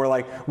come up and we're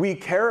like, we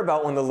care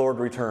about when the Lord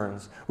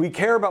returns. We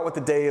care about what the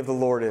day of the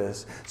Lord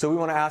is. So we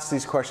want to ask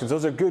these questions.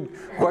 Those are good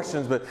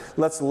questions, but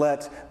let's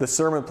let the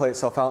sermon play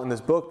itself out and this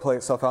book play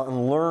itself out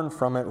and learn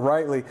from it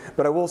rightly.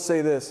 But I will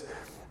say this.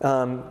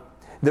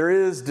 There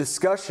is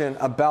discussion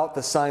about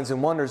the signs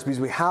and wonders because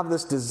we have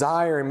this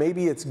desire, and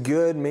maybe it's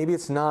good, maybe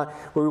it's not,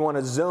 where we want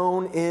to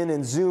zone in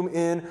and zoom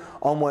in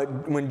on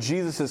when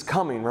Jesus is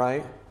coming,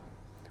 right?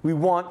 We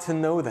want to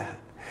know that.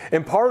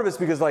 And part of it's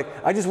because I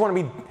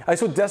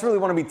so desperately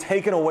want to be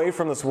taken away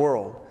from this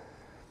world.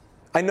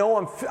 I know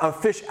I'm a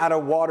fish out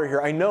of water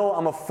here. I know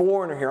I'm a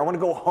foreigner here. I want to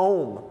go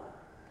home.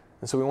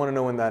 And so we want to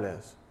know when that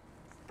is.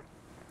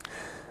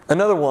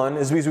 Another one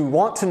is because we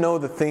want to know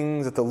the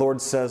things that the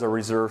Lord says are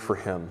reserved for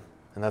Him.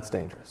 And that's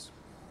dangerous.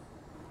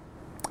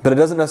 But it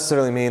doesn't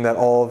necessarily mean that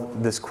all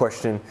of this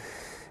question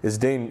is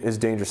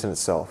dangerous in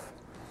itself.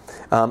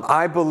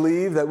 I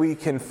believe that we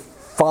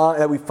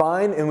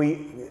find and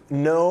we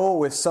know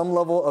with some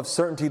level of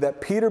certainty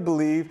that Peter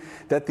believed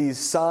that these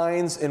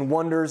signs and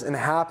wonders and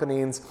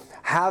happenings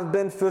have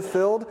been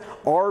fulfilled,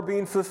 are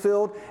being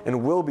fulfilled,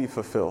 and will be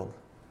fulfilled.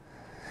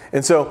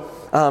 And so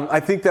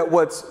I think that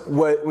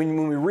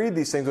when we read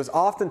these things, what's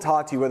often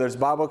taught to you, whether it's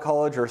Bible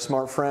college or a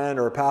smart friend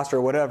or a pastor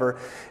or whatever,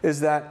 is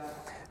that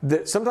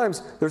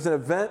sometimes there's an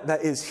event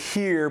that is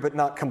here but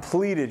not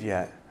completed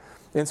yet.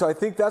 And so I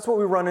think that's what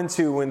we run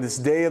into when this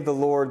day of the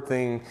Lord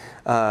thing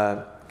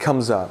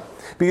comes up.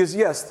 Because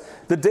yes,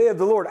 the day of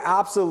the Lord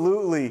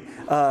absolutely,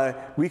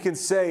 we can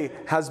say,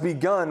 has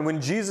begun when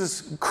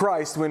Jesus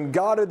Christ, when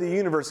God of the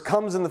universe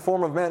comes in the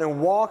form of man and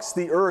walks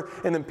the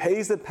earth and then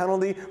pays the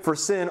penalty for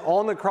sin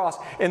on the cross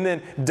and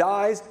then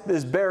dies,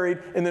 is buried,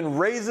 and then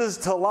raises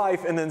to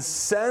life and then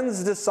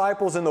sends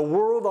disciples in the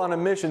world on a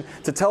mission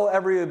to tell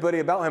everybody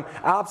about Him.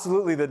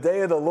 Absolutely, the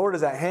day of the Lord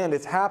is at hand.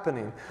 It's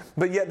happening.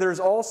 But yet there's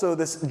also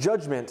this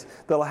judgment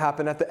that will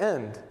happen at the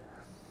end.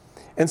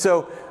 And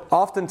so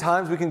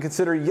oftentimes we can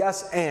consider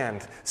yes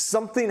and.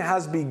 Something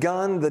has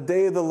begun. The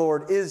day of the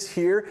Lord is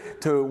here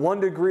to one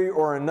degree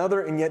or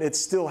another, and yet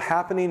it's still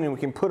happening, and we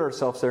can put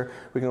ourselves there.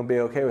 We can be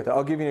okay with it.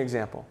 I'll give you an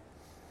example.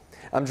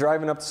 I'm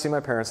driving up to see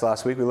my parents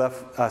last week. We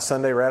left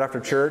Sunday right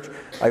after church.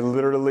 I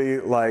literally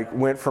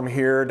went from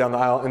here down the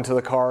aisle into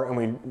the car, and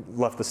we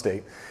left the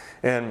state.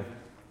 And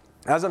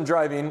as I'm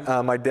driving,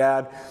 my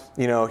dad,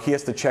 he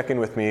has to check in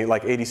with me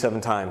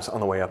 87 times on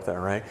the way up there,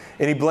 right?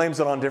 And he blames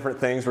it on different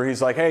things where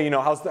he's like, hey,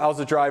 how's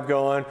the drive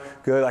going?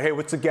 Good. Like, hey,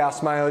 what's the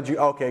gas mileage?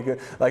 Okay, good.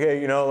 Like,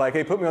 hey,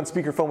 hey, put me on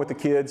speakerphone with the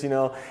kids,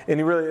 And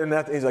he really,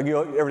 he's like,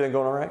 everything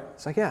going all right?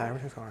 It's like, yeah,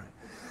 everything's going all right.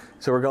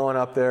 So we're going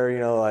up there, hey,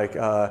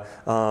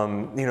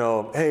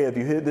 have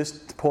you hit this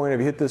point? Have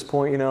you hit this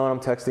point? And I'm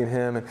texting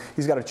him, and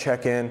he's got to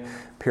check in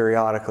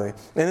periodically.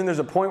 And then there's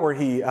a point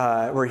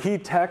where he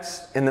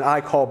texts, and then I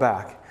call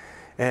back.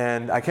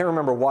 And I can't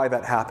remember why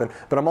that happened,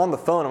 but I'm on the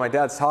phone and my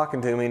dad's talking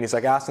to me and he's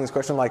asking this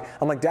question.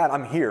 I'm like, Dad,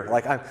 I'm here.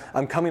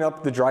 I'm coming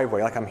up the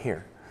driveway. I'm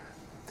here.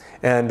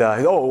 And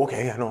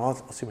okay, yeah, no,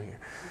 I'll see when you're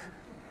here.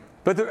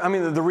 But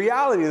the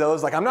reality though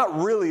is I'm not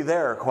really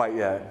there quite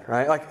yet,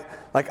 right?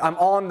 I'm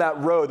on that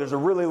road. There's a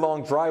really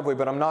long driveway,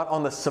 but I'm not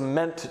on the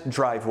cement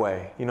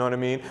driveway. You know what I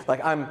mean?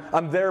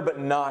 I'm there, but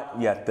not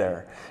yet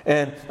there.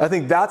 And I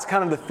think that's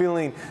kind of the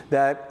feeling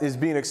that is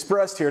being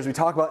expressed here as we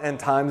talk about end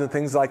times and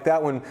things like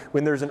that when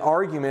there's an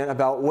argument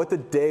about what the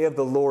day of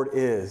the Lord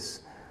is.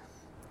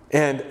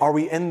 And are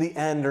we in the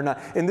end or not?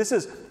 And this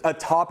is a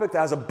topic that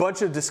has a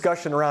bunch of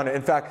discussion around it.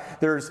 In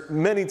fact, there's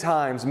many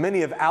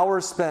of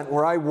hours spent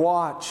where I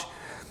watch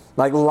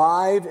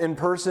live in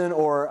person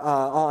or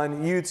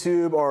on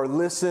YouTube or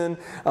listen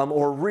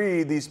or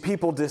read these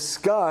people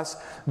discuss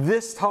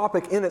this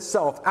topic in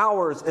itself,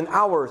 hours and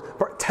hours,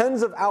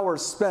 tens of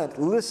hours spent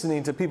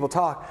listening to people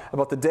talk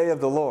about the day of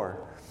the Lord.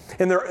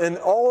 And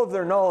all of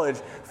their knowledge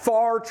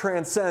far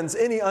transcends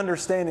any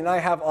understanding I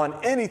have on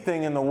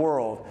anything in the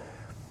world.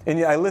 And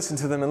yet I listen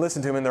to them,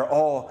 and they're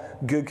all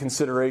good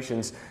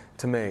considerations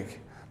to make.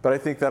 But I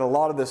think that a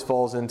lot of this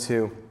falls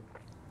into,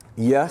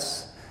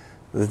 yes,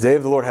 the day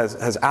of the Lord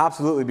has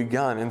absolutely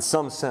begun in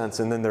some sense,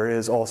 and then there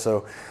is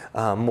also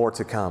more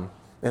to come.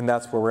 And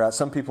that's where we're at.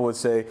 Some people would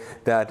say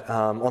that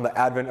on the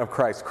advent of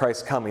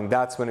Christ's coming,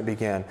 that's when it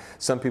began.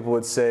 Some people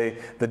would say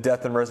the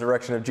death and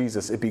resurrection of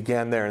Jesus, it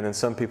began there. And then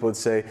some people would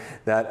say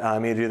that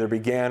it either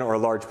began or a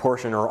large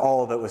portion or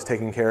all of it was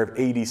taken care of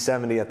AD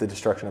 70 at the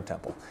destruction of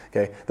temple.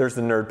 Okay, there's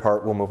the nerd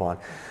part. We'll move on.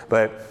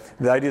 But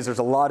the idea is there's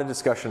a lot of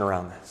discussion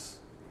around this.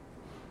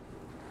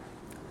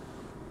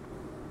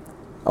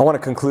 I want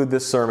to conclude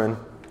this sermon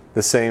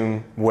the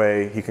same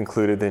way he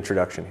concluded the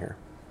introduction here.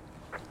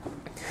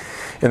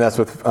 And that's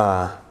with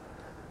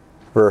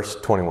verse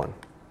 21.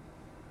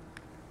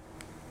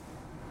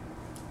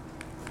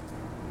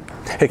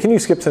 Hey, can you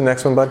skip to the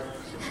next one, bud?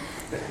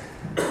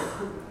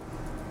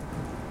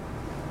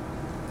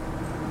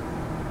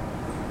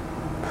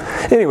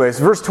 Anyways,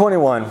 verse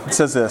 21, it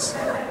says this.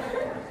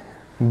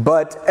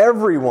 But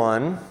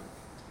everyone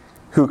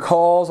who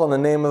calls on the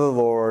name of the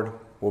Lord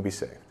will be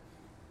saved.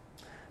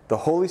 The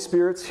Holy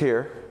Spirit's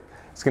here.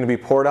 It's going to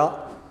be poured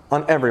out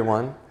on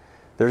everyone.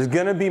 There's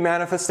going to be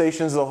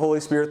manifestations of the Holy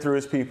Spirit through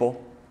His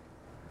people.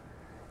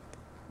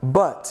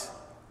 But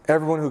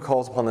everyone who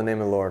calls upon the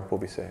name of the Lord will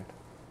be saved.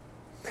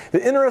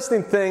 The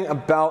interesting thing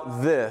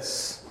about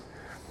this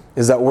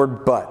is that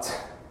word but.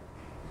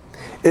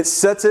 It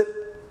sets it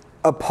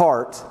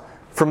apart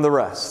from the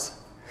rest.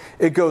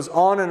 It goes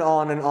on and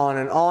on and on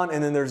and on,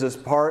 and then there's this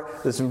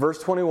part, this in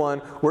verse 21,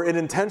 where it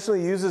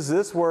intentionally uses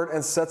this word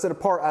and sets it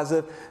apart as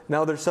if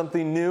now there's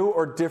something new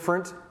or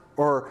different,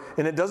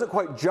 and it doesn't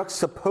quite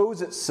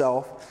juxtapose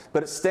itself,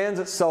 but it stands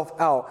itself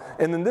out.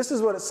 And then this is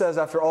what it says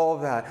after all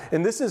of that.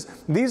 And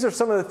these are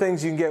some of the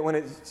things you can get when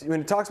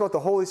it talks about the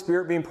Holy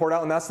Spirit being poured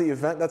out, and that's the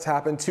event that's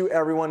happened to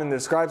everyone, and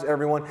describes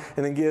everyone,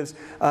 and then gives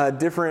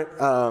different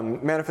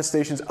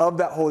manifestations of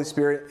that Holy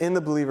Spirit in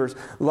the believer's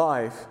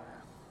life.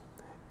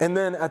 And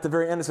then at the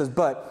very end it says,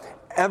 but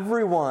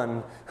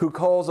everyone who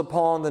calls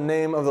upon the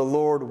name of the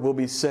Lord will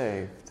be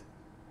saved.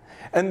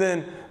 And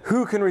then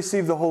who can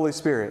receive the Holy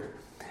Spirit?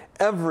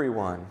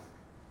 Everyone.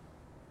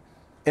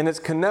 And it's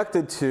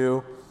connected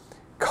to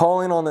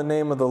calling on the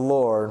name of the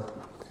Lord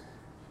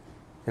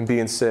and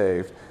being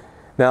saved.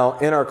 Now,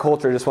 in our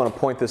culture, I just want to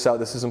point this out.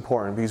 This is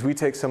important because we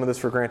take some of this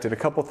for granted. A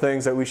couple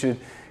things that we should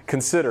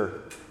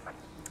consider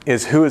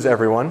is who is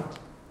everyone?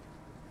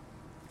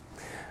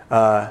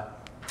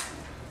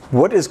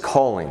 What is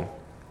calling?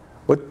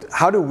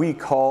 How do we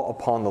call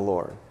upon the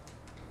Lord?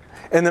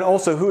 And then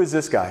also, who is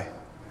this guy?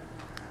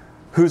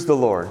 Who's the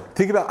Lord?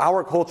 Think about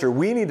our culture.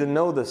 We need to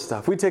know this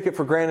stuff. We take it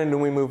for granted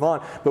and we move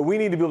on. But we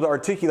need to be able to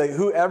articulate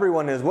who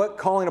everyone is, what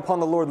calling upon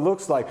the Lord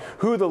looks like,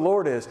 who the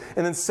Lord is,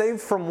 and then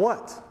saved from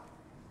what?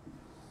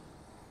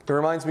 It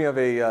reminds me of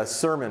a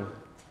sermon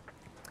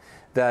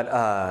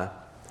that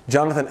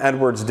Jonathan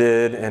Edwards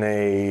did in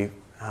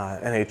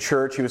a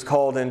church. He was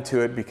called into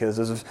it because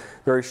it was a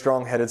very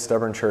strong-headed,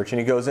 stubborn church. And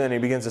he goes in and he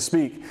begins to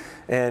speak.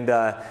 And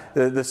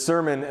the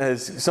sermon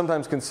is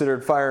sometimes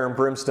considered fire and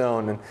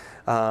brimstone.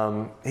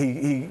 And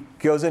he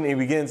goes in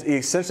and he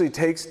essentially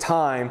takes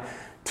time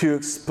to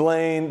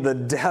explain the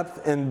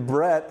depth and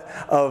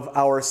breadth of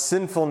our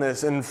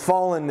sinfulness and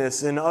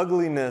fallenness and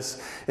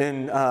ugliness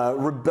and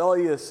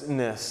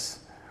rebelliousness.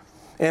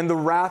 And the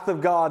wrath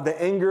of God,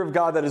 the anger of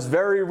God that is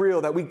very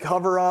real, that we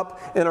cover up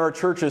in our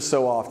churches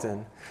so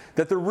often.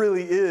 That there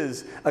really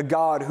is a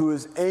God who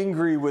is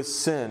angry with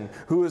sin,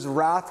 who is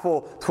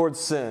wrathful towards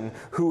sin,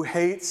 who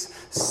hates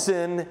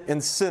sin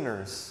and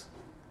sinners.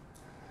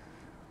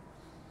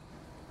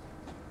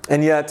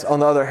 And yet,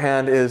 on the other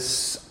hand,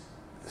 is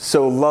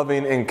so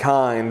loving and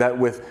kind that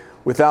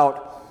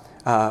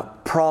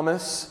without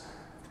promise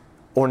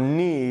or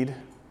need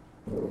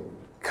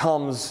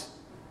comes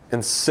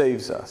and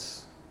saves us.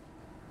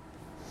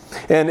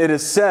 And it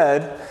is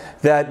said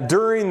that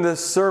during this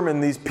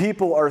sermon, these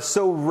people are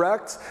so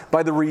wrecked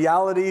by the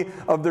reality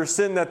of their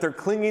sin that they're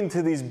clinging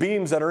to these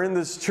beams that are in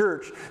this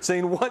church,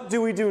 saying, "What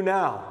do we do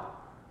now?"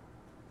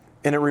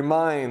 And it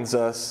reminds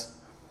us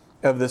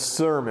of this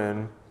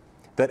sermon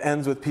that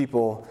ends with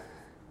people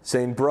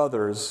saying,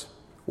 "Brothers,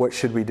 what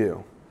should we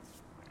do?"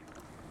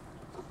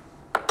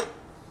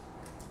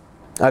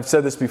 I've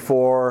said this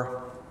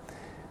before,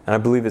 and I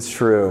believe it's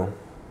true,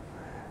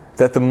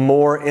 that the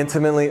more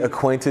intimately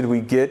acquainted we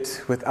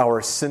get with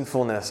our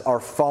sinfulness, our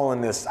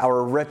fallenness,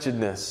 our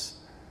wretchedness,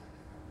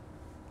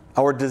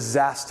 our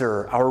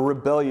disaster, our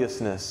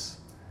rebelliousness,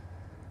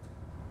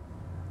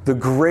 the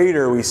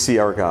greater we see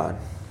our God.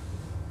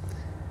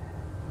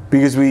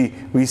 Because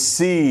we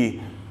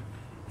see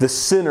the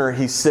sinner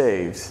He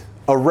saved,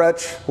 a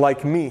wretch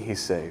like me He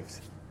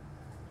saved.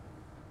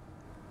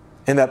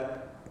 And that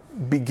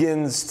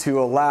begins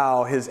to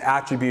allow His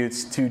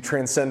attributes to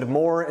transcend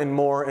more and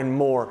more and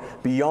more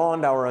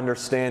beyond our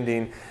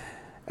understanding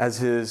as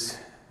His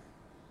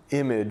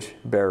image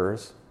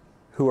bearers,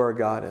 who our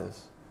God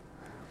is.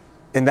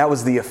 And that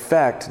was the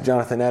effect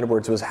Jonathan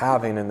Edwards was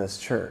having in this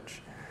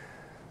church.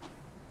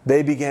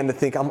 They began to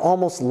think, I'm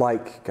almost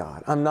like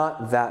God. I'm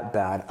not that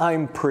bad.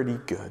 I'm pretty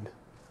good.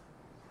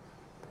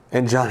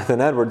 And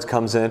Jonathan Edwards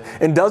comes in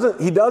and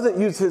he doesn't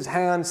use his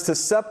hands to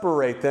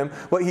separate them.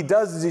 What he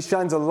does is he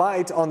shines a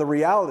light on the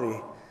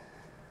reality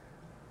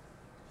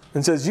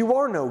and says, you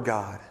are no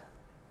God,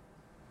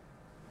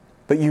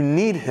 but you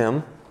need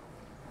Him.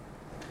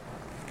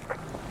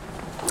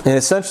 And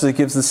essentially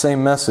gives the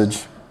same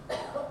message.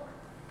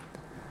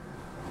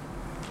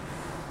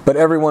 But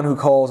everyone who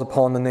calls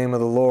upon the name of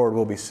the Lord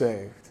will be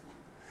saved.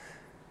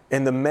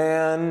 And the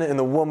man and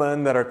the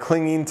woman that are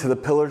clinging to the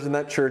pillars in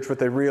that church, what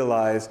they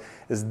realize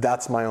is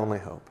that's my only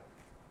hope.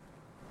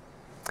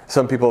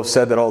 Some people have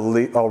said that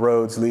all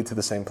roads lead to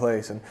the same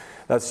place, and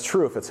that's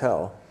true if it's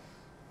hell.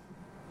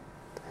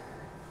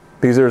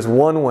 Because there's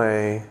one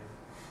way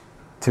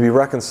to be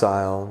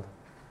reconciled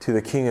to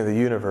the King of the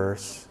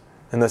universe,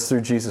 and that's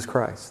through Jesus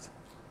Christ.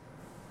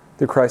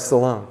 Through Christ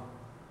alone.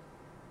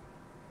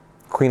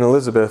 Queen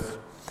Elizabeth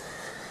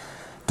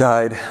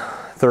died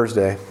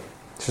Thursday.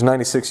 She's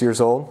 96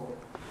 years old,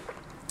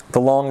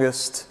 the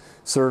longest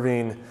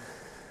serving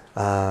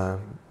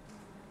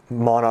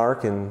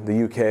monarch in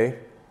the UK.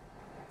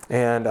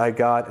 And I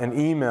got an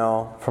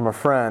email from a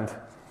friend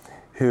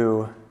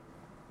who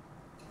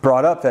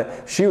brought up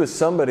that she was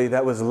somebody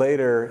that was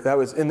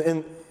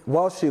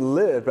while she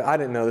lived, but I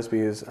didn't know this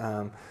because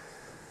I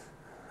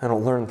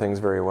don't learn things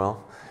very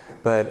well,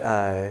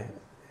 but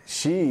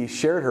she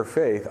shared her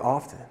faith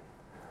often.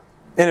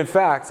 And in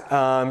fact,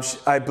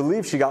 I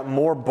believe she got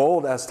more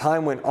bold as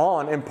time went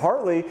on, and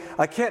partly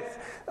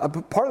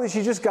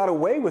she just got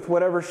away with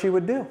whatever she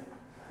would do.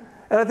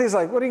 And I think it's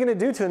like, what are you going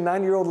to do to a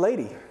 9-year-old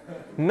lady?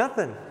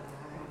 Nothing.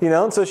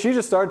 And so she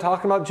just started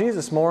talking about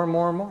Jesus more and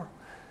more and more.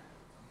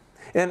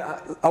 And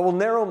I will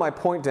narrow my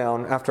point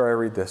down after I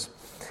read this.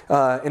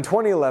 In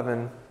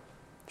 2011,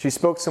 she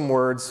spoke some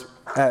words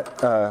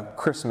at a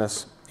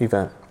Christmas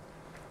event.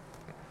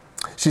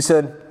 She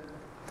said,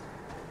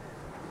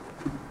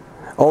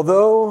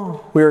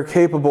 although we are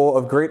capable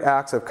of great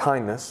acts of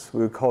kindness,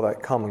 we would call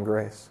that common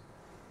grace,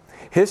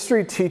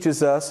 history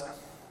teaches us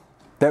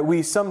that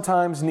we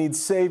sometimes need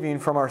saving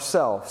from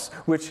ourselves,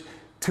 which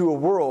to a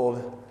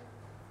world,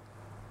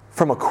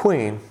 from a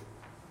queen,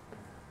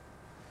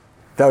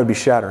 that would be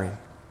shattering.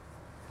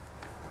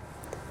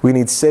 We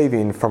need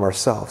saving from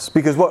ourselves.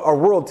 Because what our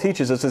world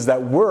teaches us is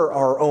that we're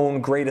our own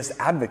greatest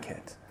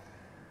advocate.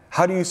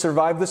 How do you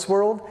survive this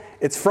world?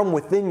 It's from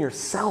within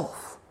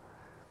yourself.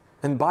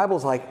 And the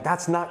Bible's like,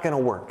 that's not going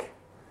to work.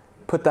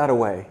 Put that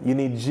away. You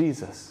need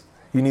Jesus.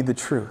 You need the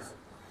truth.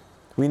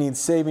 We need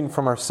saving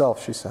from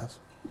ourselves, she says.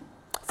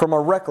 From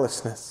our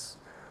recklessness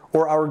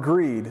or our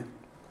greed.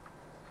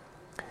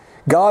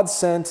 God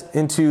sent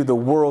into the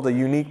world a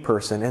unique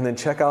person. And then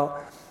check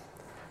out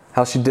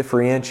how she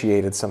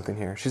differentiated something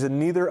here. She said,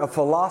 neither a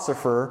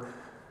philosopher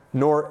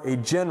nor a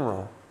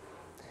general,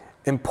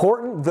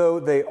 important though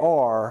they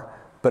are,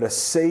 but a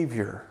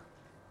Savior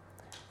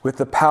with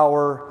the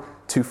power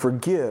to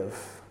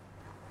forgive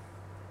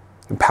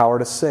and power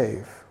to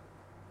save.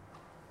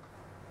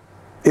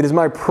 It is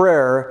my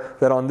prayer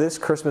that on this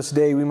Christmas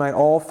day we might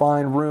all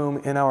find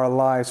room in our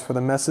lives for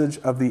the message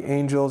of the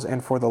angels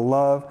and for the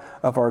love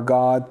of our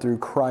God through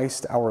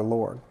Christ our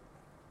Lord.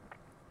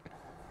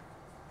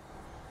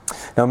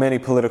 Now, many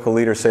political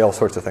leaders say all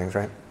sorts of things,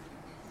 right?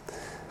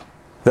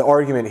 The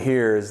argument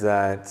here is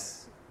that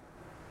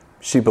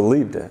she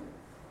believed it.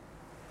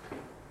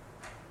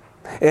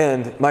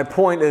 And my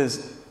point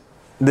is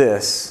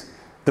this.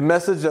 The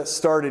message that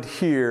started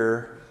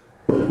here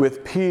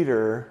with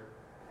Peter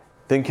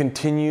then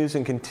continues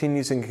and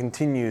continues and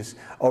continues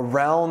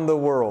around the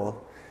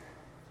world.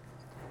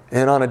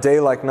 And on a day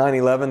like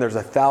 9/11, there's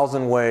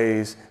 1,000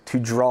 ways to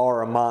draw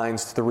our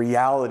minds to the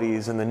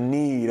realities and the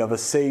need of a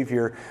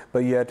Savior. But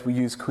yet we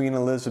use Queen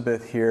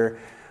Elizabeth here,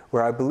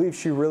 where I believe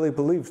she really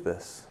believes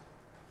this.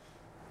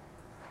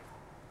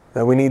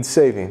 That we need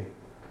saving.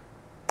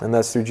 And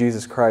that's through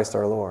Jesus Christ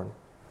our Lord.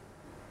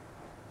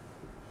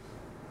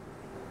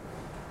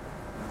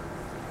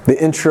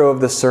 The intro of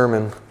the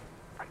sermon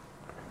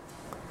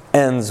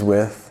ends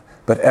with,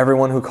 but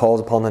everyone who calls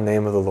upon the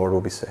name of the Lord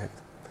will be saved.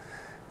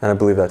 And I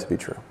believe that to be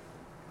true.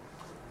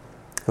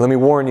 Let me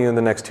warn you in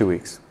the next 2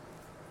 weeks.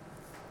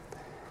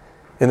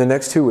 In the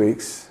next 2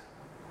 weeks,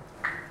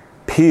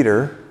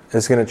 Peter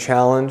is going to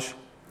challenge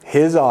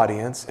his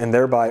audience, and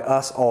thereby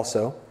us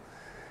also,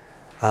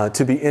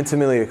 to be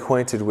intimately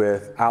acquainted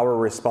with our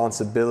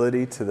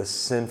responsibility to the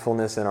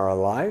sinfulness in our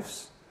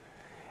lives,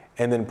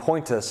 and then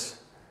point us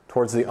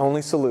towards the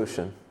only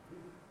solution,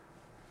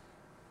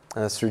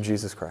 and that's through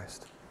Jesus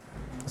Christ.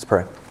 Let's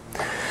pray.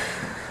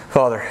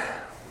 Father,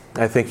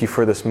 I thank you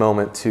for this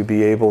moment to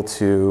be able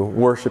to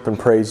worship and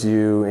praise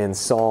you in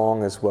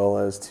song, as well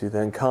as to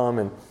then come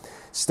and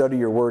study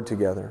your word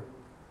together.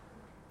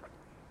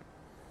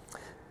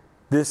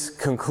 This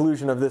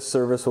conclusion of this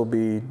service will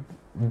be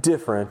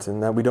different in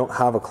that we don't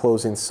have a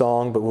closing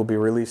song, but will be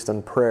released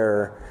in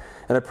prayer.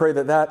 And I pray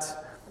that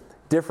that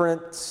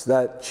difference,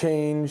 that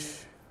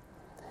change,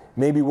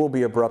 maybe will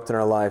be abrupt in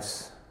our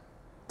lives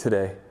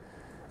today,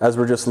 as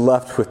we're just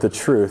left with the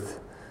truth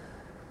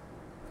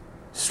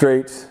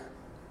straight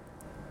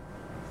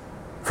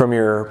from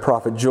your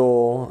prophet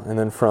Joel, and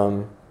then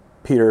from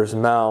Peter's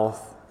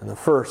mouth in the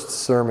first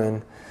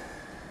sermon,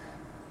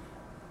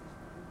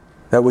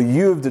 that what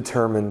you have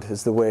determined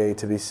is the way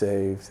to be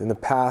saved, and the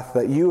path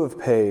that you have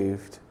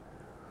paved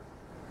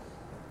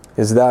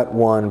is that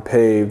one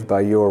paved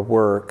by your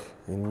work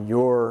in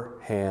your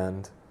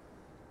hand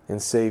in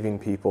saving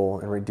people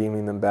and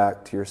redeeming them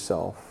back to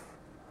yourself.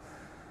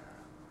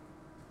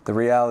 The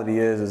reality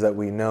is that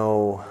we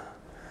know,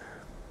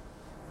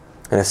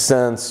 in a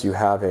sense, you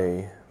have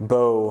a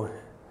bow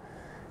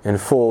in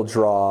full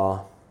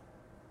draw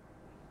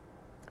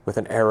with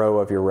an arrow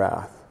of your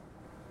wrath.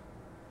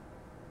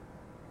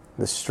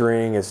 The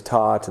string is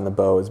taut and the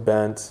bow is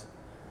bent.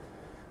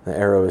 The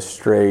arrow is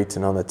straight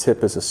and on the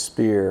tip is a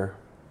spear,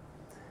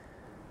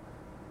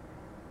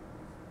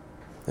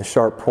 the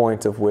sharp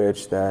point of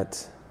which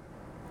that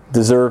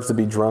deserves to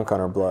be drunk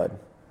on our blood.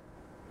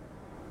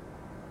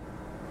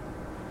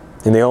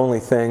 And the only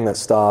thing that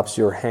stops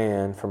your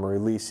hand from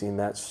releasing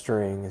that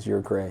string is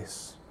your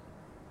grace.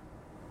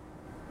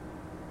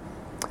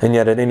 And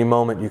yet at any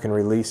moment you can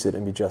release it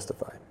and be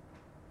justified.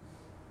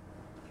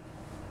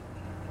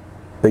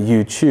 But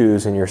you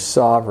choose in your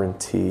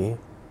sovereignty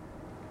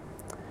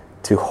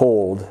to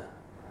hold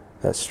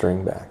that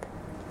string back.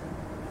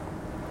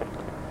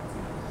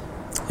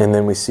 And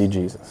then we see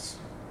Jesus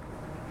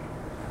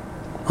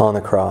on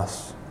the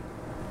cross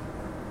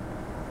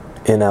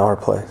in our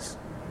place.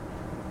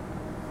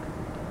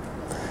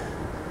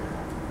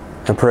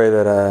 I pray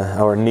that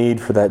our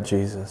need for that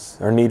Jesus,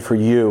 our need for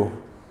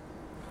you,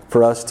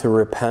 for us to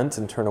repent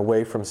and turn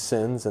away from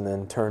sins and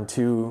then turn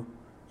to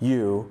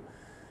you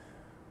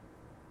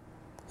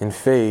in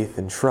faith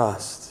and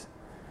trust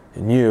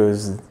in you,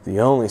 is the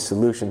only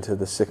solution to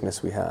the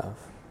sickness we have.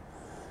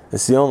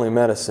 It's the only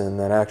medicine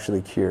that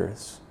actually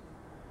cures.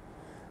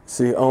 It's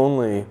the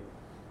only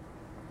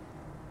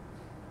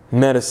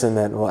medicine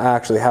that will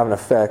actually have an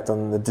effect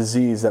on the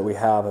disease that we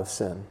have of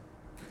sin.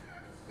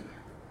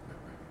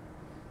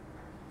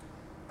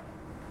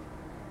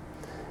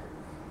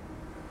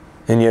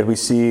 And yet we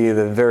see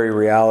the very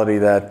reality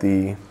that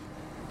the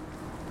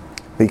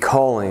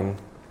calling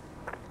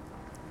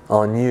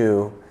on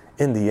you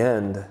in the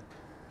end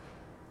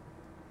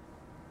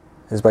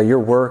is by your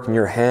work and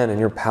your hand and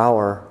your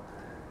power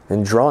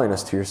in drawing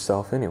us to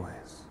yourself anyways.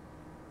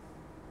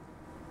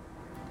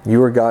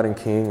 You are God and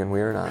King and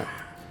we are not.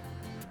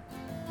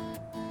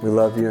 We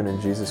love you, and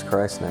in Jesus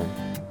Christ's name.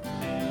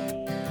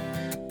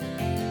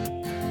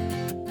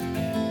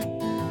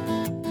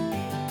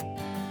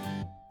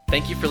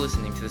 Thank you for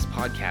listening to this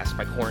podcast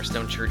by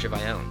Cornerstone Church of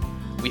Ione.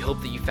 We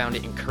hope that you found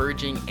it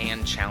encouraging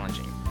and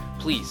challenging.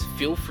 Please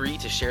feel free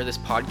to share this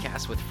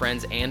podcast with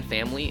friends and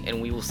family,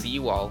 and we will see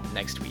you all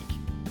next week.